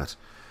 in that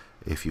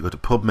if you go to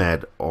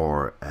PubMed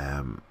or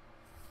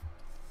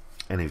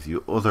any of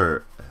the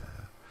other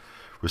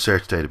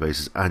research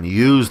databases and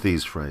use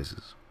these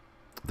phrases,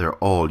 they're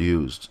all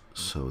used,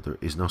 so there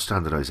is no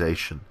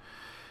standardization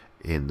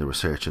in the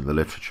research and the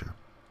literature.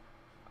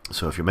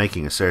 So if you're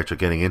making a search or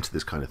getting into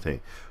this kind of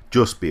thing,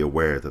 just be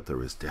aware that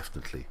there is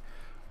definitely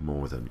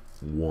more than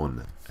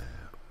one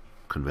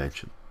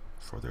convention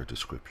for their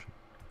description.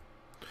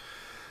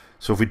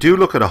 So if we do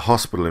look at a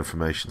hospital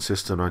information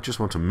system, I just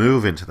want to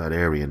move into that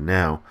area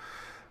now.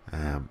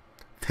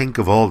 Think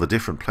of all the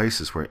different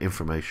places where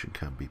information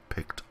can be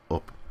picked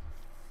up.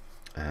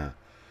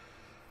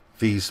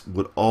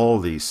 All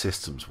these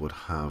systems would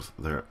have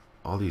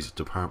all these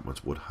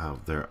departments would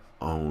have their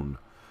own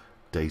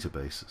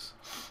databases.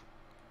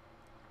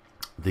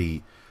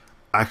 The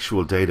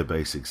actual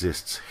database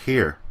exists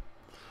here,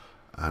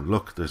 and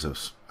look, there's an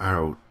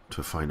arrow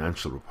to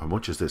financial. How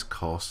much is this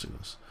costing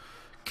us?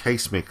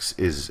 CaseMix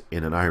is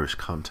in an Irish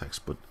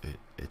context, but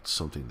it's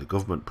something the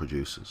government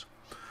produces.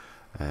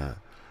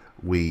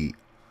 We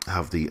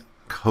have the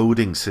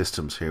coding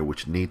systems here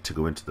which need to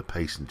go into the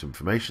patient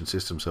information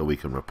system so we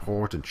can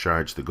report and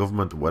charge the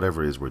government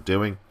whatever it is we're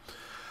doing.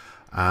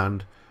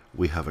 And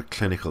we have a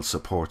clinical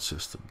support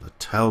system that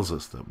tells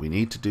us that we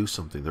need to do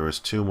something. There is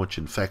too much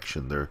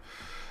infection there.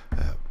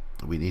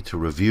 We need to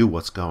review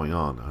what's going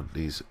on, and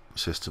these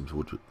systems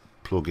would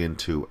plug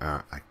into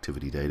our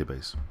activity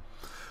database,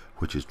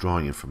 which is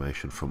drawing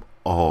information from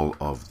all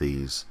of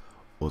these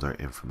other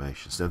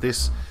informations. Now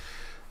this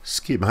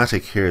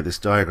schematic here, this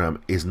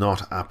diagram, is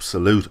not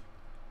absolute,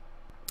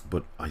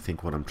 but I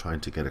think what I'm trying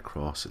to get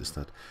across is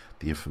that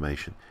the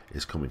information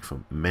is coming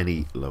from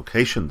many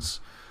locations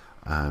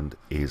and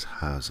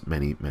has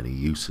many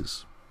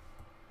uses.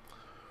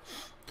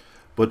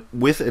 But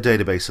with a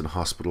database in a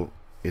hospital,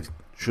 it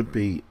should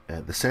be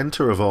the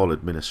center of all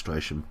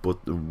administration,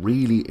 but the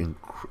really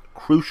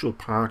crucial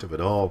part of it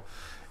all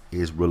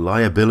is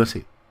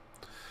reliability.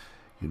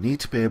 You need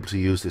to be able to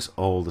use this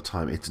all the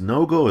time. It's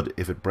no good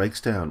if it breaks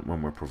down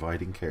when we're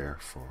providing care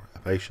for a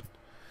patient.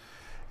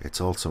 It's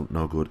also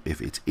no good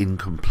if it's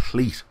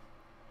incomplete.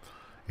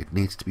 It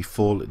needs to be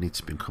full, it needs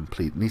to be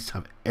complete, it needs to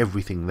have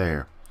everything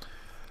there,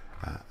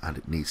 and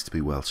it needs to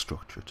be well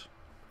structured.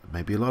 It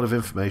may be a lot of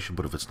information,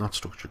 but if it's not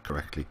structured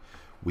correctly,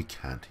 we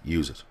can't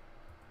use it.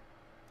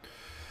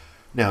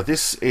 Now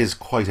this is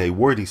quite a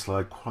wordy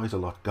slide, quite a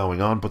lot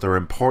going on, but there are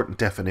important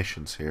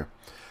definitions here,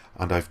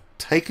 and I've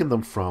taken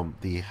them from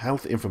the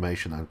Health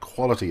Information and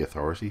Quality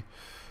Authority,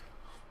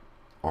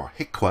 or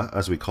HIQA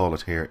as we call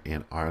it here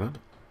in Ireland.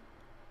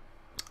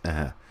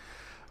 And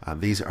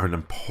these are an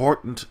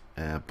important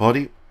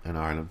body in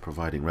Ireland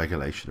providing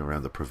regulation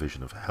around the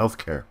provision of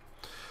healthcare,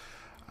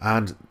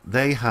 and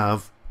they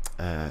have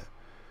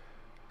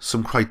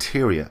some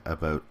criteria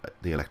about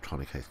the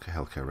electronic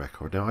healthcare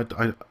record. Now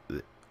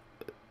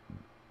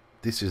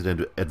this is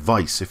an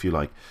advice, if you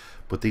like,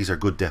 but these are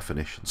good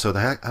definitions. So the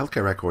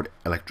healthcare record,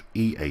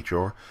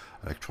 EHR,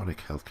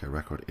 electronic healthcare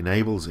record,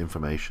 enables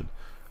information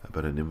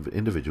about an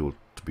individual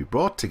to be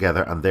brought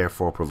together and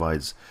therefore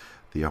provides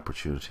the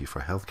opportunity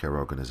for healthcare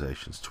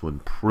organizations to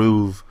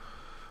improve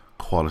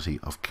quality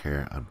of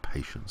care and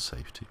patient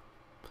safety.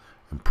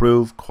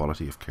 Improve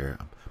quality of care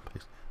and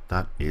patient.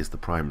 That is the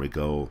primary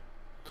goal.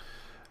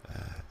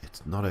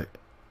 It's not an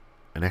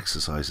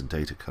exercise in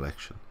data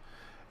collection.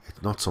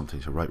 It's not something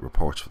to write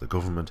reports for the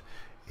government.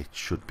 It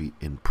should be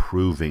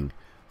improving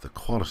the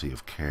quality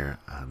of care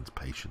and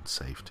patient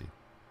safety.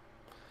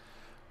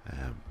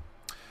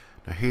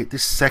 Now here,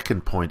 this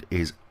second point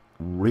is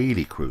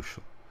really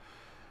crucial,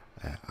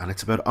 and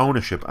it's about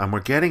ownership, and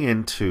we're getting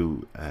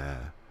into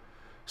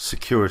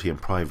security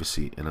and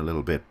privacy in a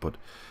little bit, but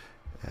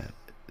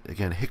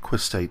again, HCWA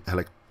state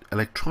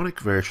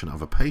electronic version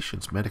of a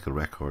patient's medical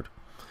record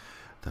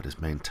that is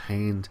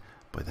maintained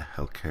by the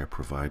healthcare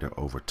provider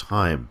over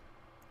time.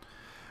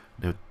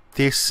 Now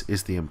this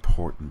is the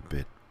important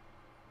bit.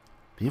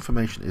 The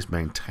information is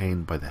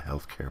maintained by the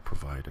healthcare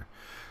provider,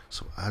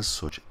 so as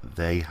such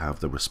they have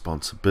the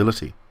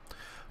responsibility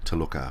to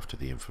look after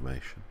the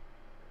information.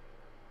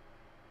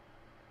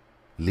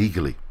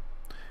 Legally,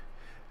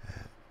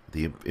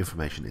 the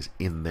information is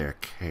in their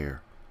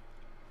care.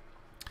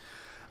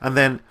 And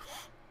then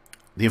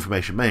the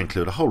information may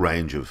include a whole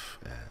range of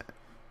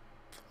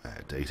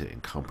data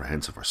in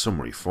comprehensive or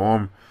summary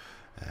form,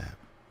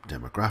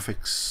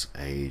 demographics,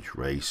 age,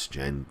 race,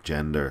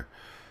 gender,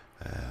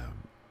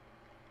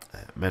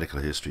 medical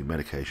history,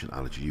 medication,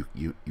 allergy.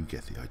 You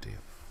get the idea.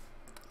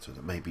 So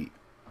there may be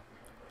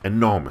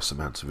enormous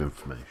amounts of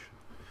information,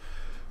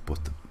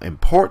 but the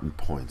important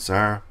points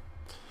are,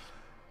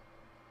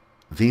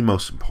 the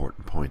most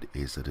important point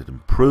is that it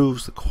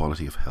improves the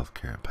quality of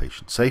healthcare and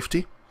patient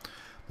safety.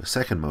 The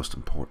second most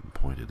important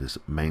point, it is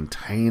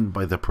maintained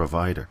by the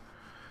provider.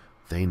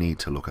 They need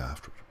to look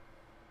after it.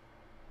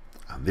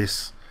 And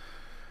this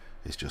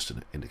is just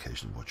an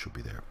indication of what should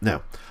be there.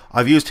 Now,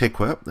 I've used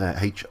HIQA,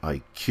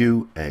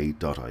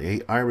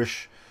 hiqa.ie,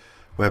 Irish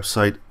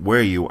website.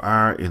 Where you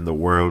are in the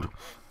world,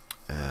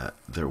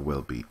 there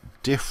will be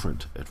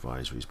different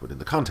advisories, but in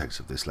the context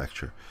of this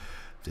lecture,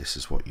 this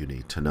is what you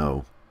need to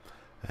know.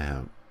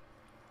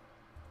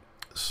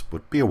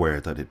 But be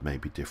aware that it may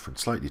be different,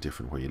 slightly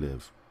different where you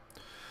live.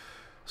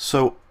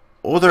 So,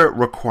 other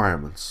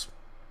requirements,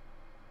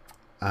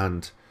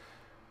 and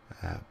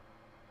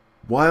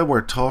while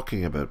we're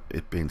talking about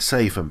it being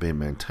safe and being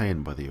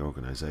maintained by the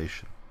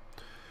organization,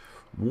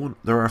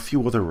 there are a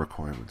few other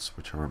requirements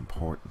which are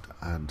important,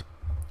 and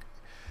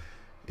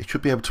it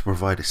should be able to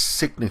provide a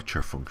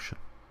signature function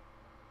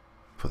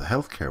for the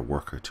healthcare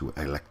worker to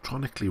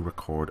electronically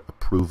record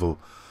approval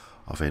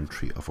of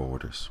entry of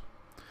orders.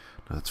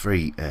 Now that's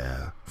very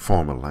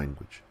formal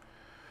language,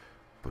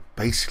 but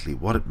basically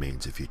what it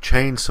means, if you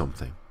change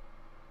something,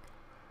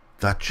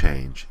 that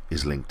change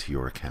is linked to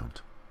your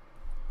account.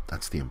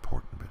 That's the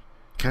important bit.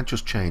 You can't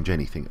just change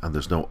anything and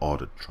there's no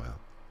audit trail.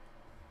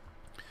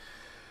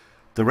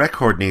 The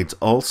record needs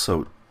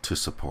also to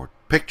support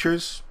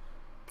pictures,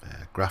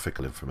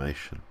 graphical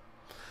information,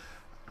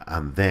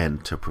 and then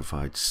to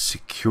provide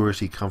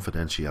security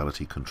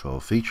confidentiality control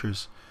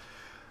features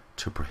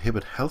to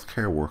prohibit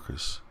healthcare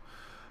workers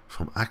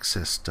from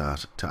access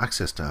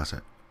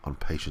data on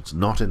patients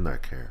not in their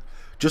care.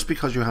 Just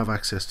because you have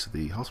access to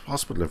the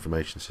hospital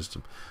information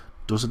system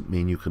doesn't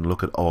mean you can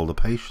look at all the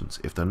patients.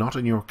 If they're not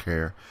in your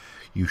care,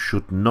 you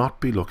should not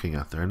be looking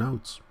at their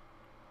notes.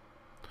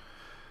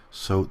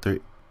 So there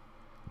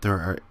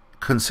are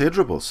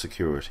considerable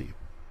security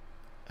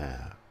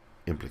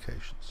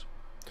implications.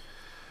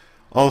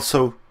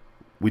 Also,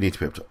 we need to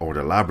be able to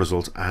order lab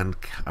results and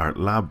our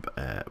lab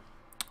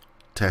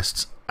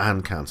tests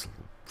and cancel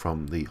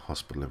from the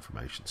hospital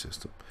information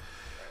system.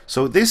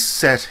 So this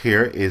set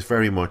here is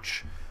very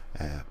much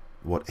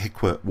what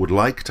HIQA would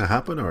like to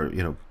happen, or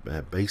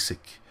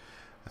basic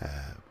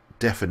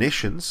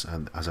definitions.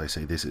 And as I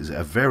say, this is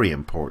a very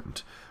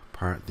important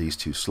part. These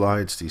two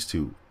slides, these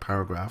two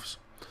paragraphs,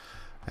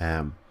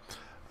 and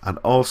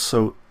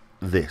also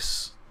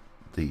this,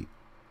 the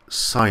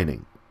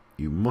signing.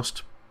 You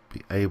must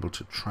be able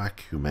to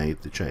track who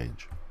made the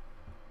change.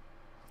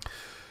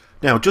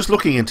 Now, just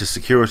looking into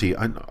security,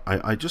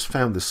 I just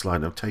found this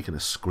slide. I've taken a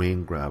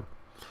screen grab.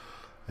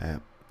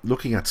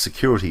 Looking at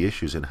security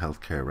issues in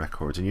healthcare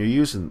records, and you're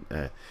using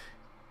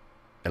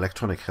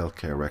electronic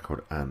healthcare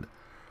record and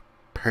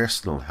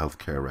personal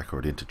healthcare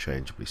record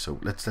interchangeably. So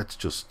let's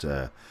just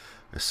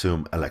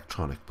assume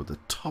electronic. But the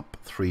top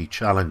three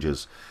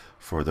challenges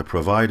for the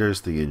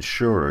providers, the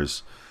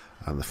insurers,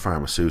 and the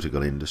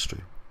pharmaceutical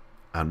industry,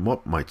 and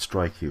what might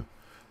strike you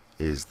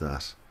is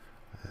that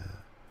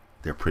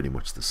they're pretty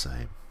much the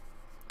same.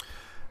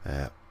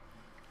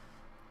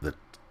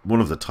 One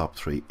of the top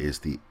three is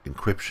the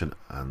encryption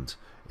and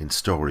in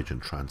storage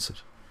and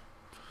transit.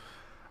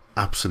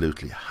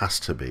 Absolutely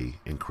has to be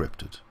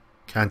encrypted.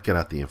 Can't get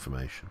at the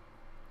information.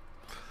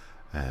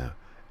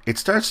 It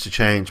starts to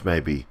change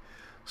maybe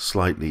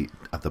slightly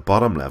at the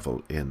bottom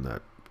level in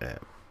that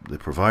the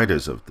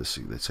providers of this,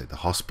 let's say the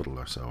hospital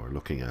or so, are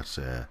looking at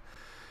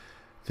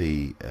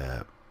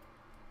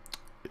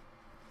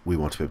we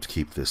want to be able to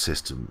keep the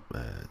system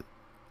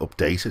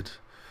updated,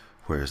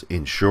 whereas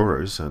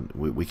insurers, and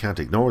we can't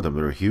ignore them,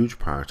 they're a huge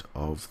part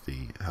of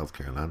the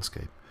healthcare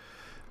landscape.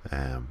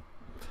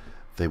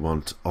 They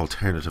want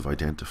alternative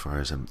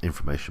identifiers and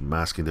information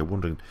masking. They're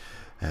wondering,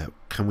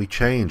 can we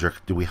change, or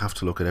do we have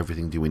to look at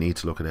everything? Do we need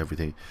to look at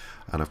everything?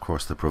 And of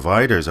course the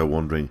providers are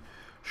wondering,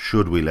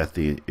 should we let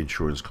the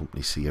insurance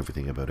company see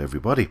everything about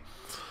everybody?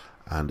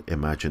 And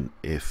imagine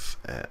if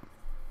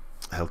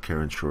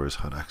healthcare insurers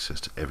had access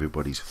to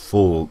everybody's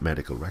full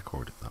medical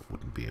record. That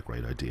wouldn't be a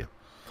great idea.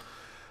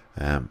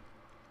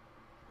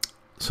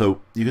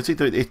 So you can see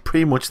that it's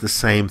pretty much the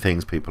same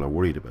things people are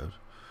worried about.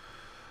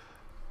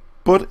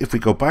 But if we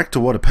go back to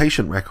what a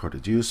patient record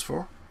is used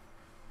for,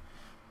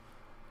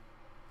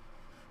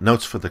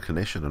 notes for the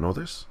clinician and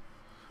others,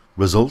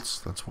 results,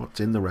 that's what's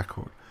in the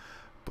record,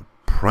 but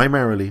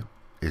primarily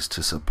is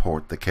to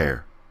support the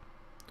care.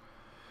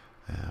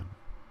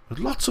 There's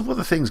lots of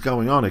other things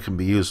going on it can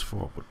be used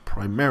for, but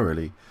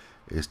primarily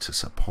is to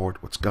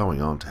support what's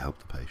going on to help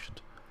the patient.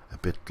 A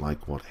bit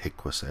like what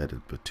HICWA said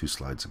about 3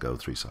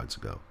 slides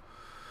ago.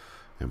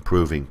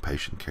 Improving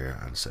patient care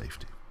and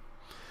safety.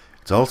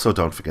 It's also,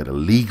 don't forget, a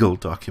legal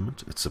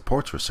document. It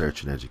supports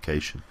research and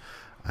education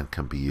and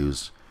can be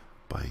used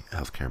by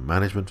healthcare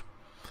management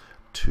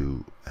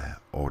to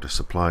order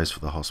supplies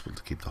for the hospital,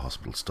 to keep the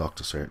hospital stocked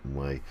a certain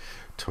way,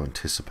 to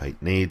anticipate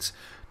needs,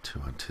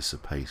 to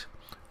anticipate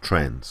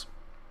trends.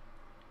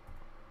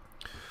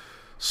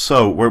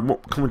 So we're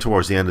coming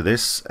towards the end of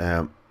this.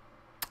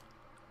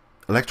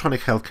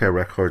 Electronic healthcare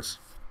records,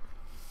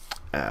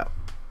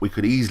 we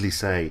could easily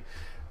say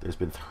there's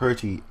been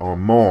 30 or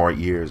more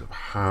years of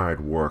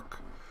hard work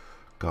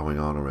going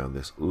on around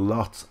this.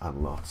 Lots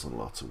and lots and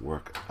lots of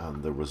work,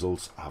 and the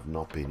results have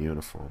not been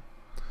uniform.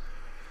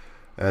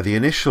 The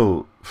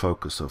initial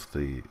focus of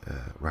the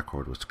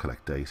record was to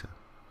collect data.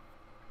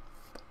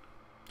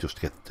 Just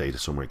to get the data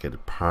somewhere, get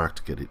it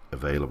parked, get it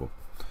available.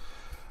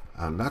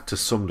 And that to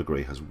some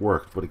degree has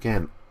worked, but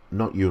again,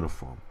 not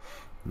uniform.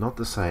 Not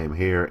the same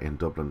here in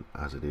Dublin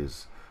as it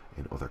is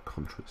in other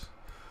countries.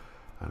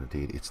 And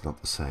indeed, it's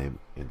not the same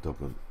in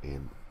Dublin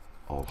in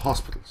all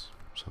hospitals.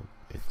 So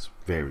it's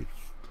varied.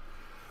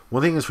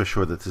 One thing is for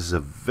sure, that this is a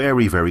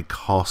very, very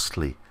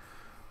costly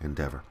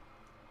endeavour.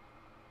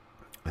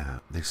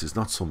 This is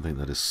not something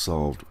that is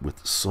solved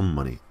with some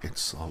money.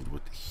 It's solved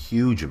with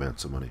huge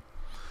amounts of money.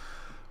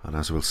 And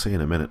as we'll see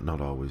in a minute, not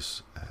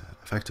always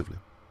effectively.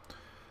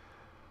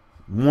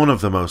 One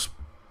of the most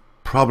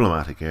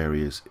problematic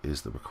areas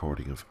is the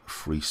recording of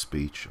free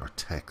speech or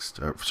text,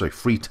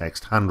 free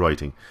text,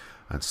 handwriting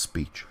and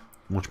speech.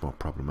 Much more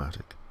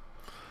problematic.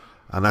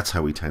 And that's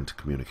how we tend to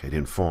communicate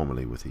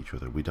informally with each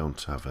other. We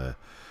don't have a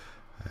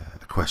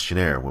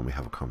questionnaire when we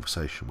have a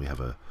conversation. We have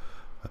a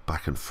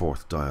back and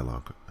forth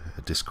dialogue,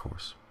 a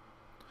discourse.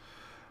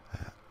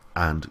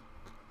 And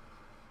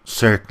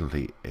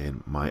certainly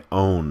in my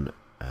own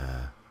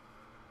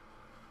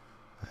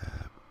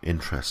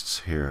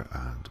interests here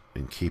and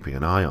in keeping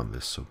an eye on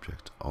this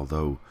subject,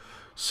 although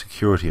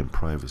security and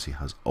privacy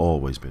has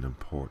always been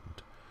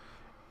important,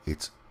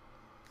 it's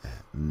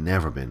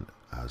never been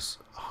as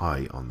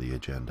high on the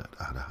agenda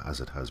as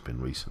it has been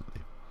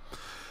recently.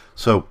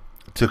 So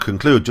to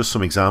conclude, just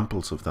some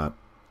examples of that.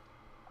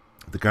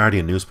 The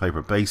Guardian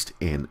newspaper, based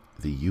in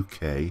the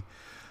UK,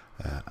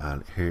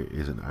 and here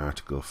is an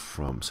article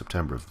from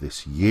September of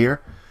this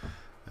year.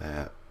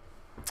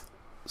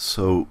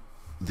 So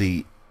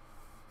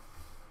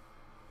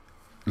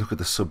look at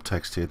the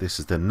subtext here. This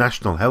is the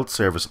National Health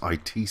Service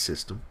IT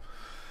system.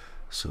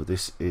 So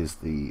this is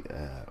the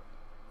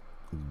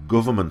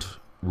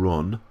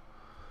government-run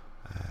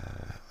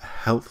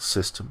health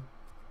system,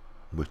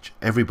 which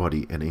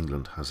everybody in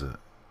England has a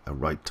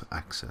right to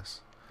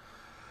access.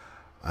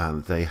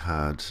 And they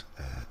had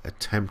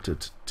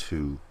attempted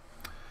to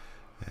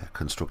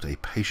construct a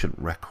patient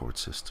record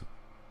system.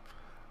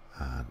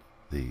 And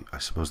I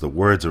suppose the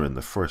words are in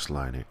the first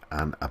line here: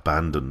 an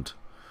abandoned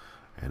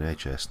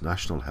NHS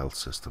National Health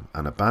System.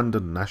 An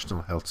abandoned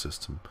National Health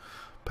System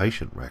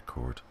patient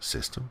record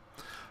system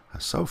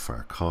has so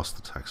far cost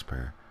the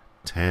taxpayer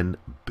 £10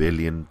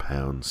 billion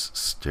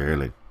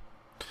sterling.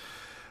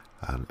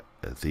 And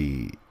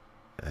the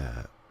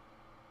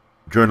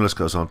journalist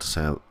goes on to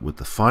say, with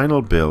the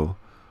final bill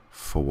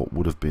for what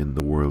would have been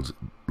the world's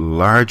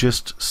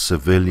largest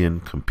civilian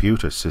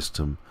computer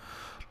system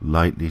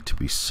likely to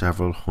be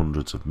several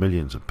hundreds of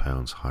millions of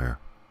pounds higher.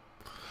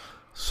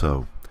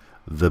 So,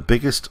 the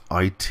biggest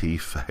IT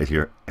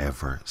failure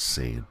ever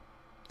seen.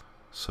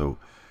 So,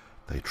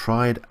 they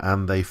tried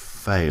and they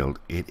failed.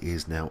 It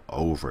is now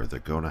over. They're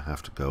going to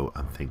have to go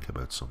and think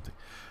about something.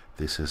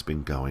 This has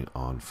been going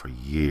on for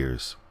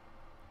years.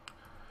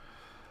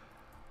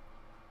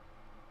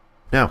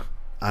 Now,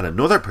 at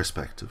another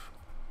perspective,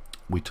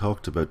 we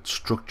talked about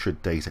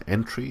structured data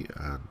entry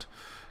and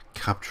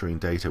capturing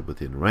data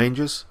within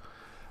ranges.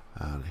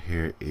 And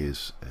here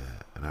is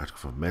an article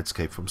from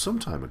Medscape from some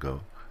time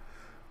ago.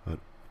 But,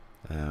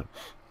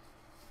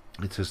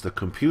 it says the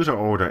computer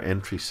order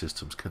entry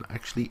systems can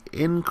actually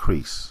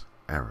increase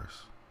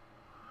errors.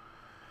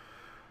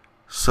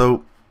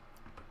 So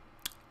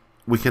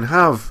we can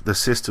have the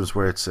systems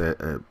where it's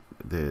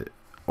the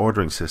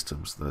ordering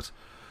systems that,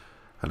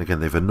 and again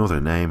they've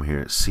another name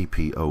here,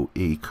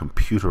 CPOE,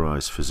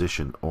 Computerized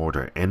Physician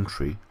Order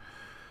Entry.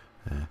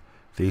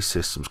 These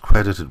systems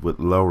credited with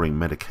lowering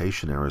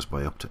medication errors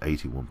by up to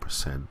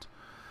 81%.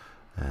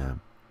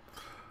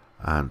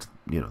 And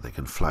they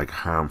can flag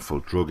harmful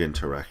drug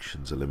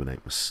interactions,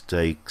 eliminate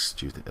mistakes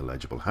due to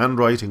illegible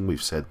handwriting,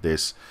 we've said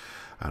this,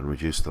 and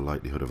reduce the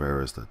likelihood of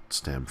errors that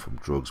stem from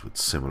drugs with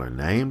similar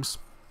names.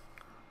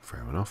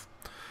 Fair enough.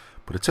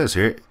 But it says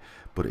here,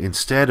 but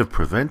instead of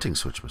preventing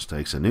such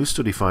mistakes, a new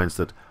study finds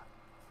that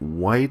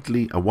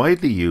a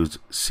widely used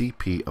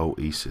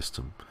CPOE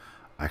system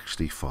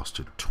actually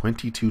fostered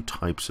 22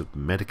 types of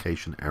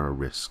medication error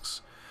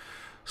risks,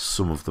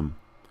 some of them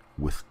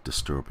with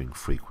disturbing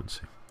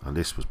frequency. And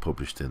this was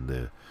published in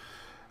the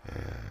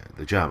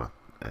JAMA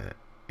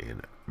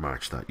in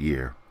March that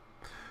year.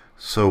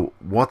 So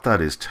what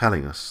that is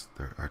telling us,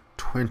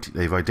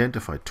 they've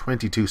identified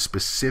 22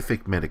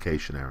 specific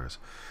medication errors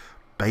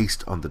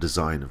based on the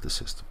design of the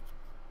system.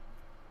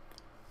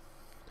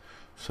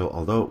 So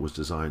although it was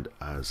designed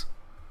as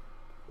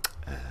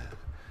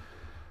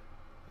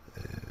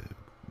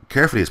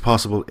carefully as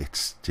possible, it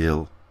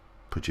still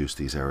produced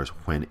these errors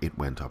when it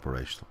went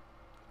operational.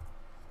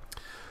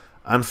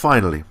 And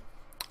finally,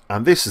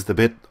 and this is the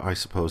bit I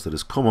suppose that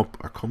has come up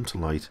or come to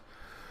light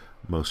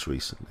most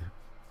recently,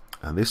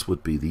 and this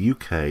would be the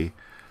UK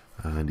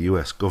and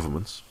US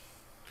governments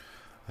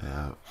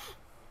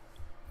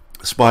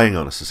spying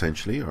on us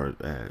essentially, or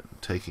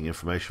taking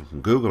information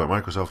from Google or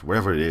Microsoft,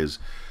 wherever it is.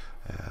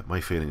 My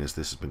feeling is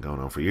this has been going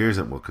on for years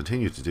and will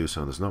continue to do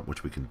so, and there's not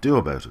much we can do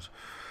about it.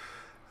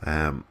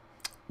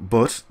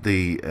 But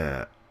the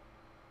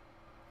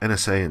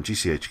NSA and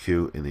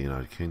GCHQ in the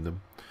United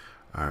Kingdom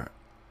are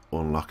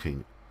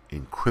unlocking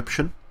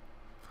encryption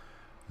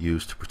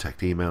used to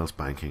protect emails,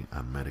 banking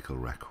and medical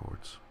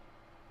records.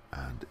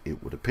 And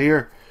it would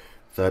appear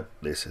that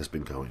this has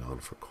been going on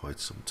for quite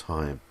some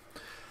time.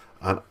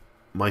 And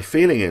my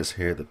feeling is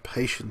here that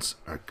patients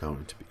are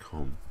going to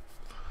become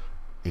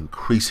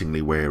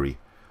increasingly wary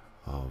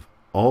of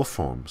all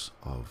forms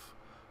of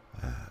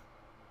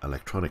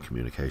electronic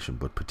communication,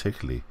 but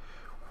particularly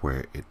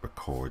where it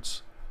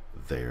records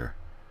their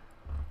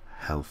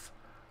health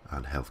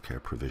and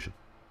healthcare provision.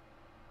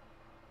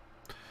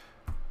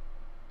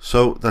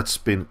 So that's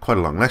been quite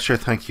a long lecture.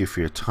 Thank you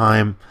for your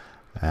time,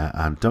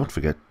 and don't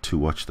forget to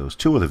watch those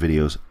 2 other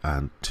videos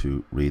and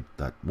to read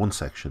that one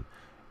section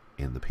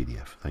in the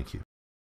PDF. Thank you.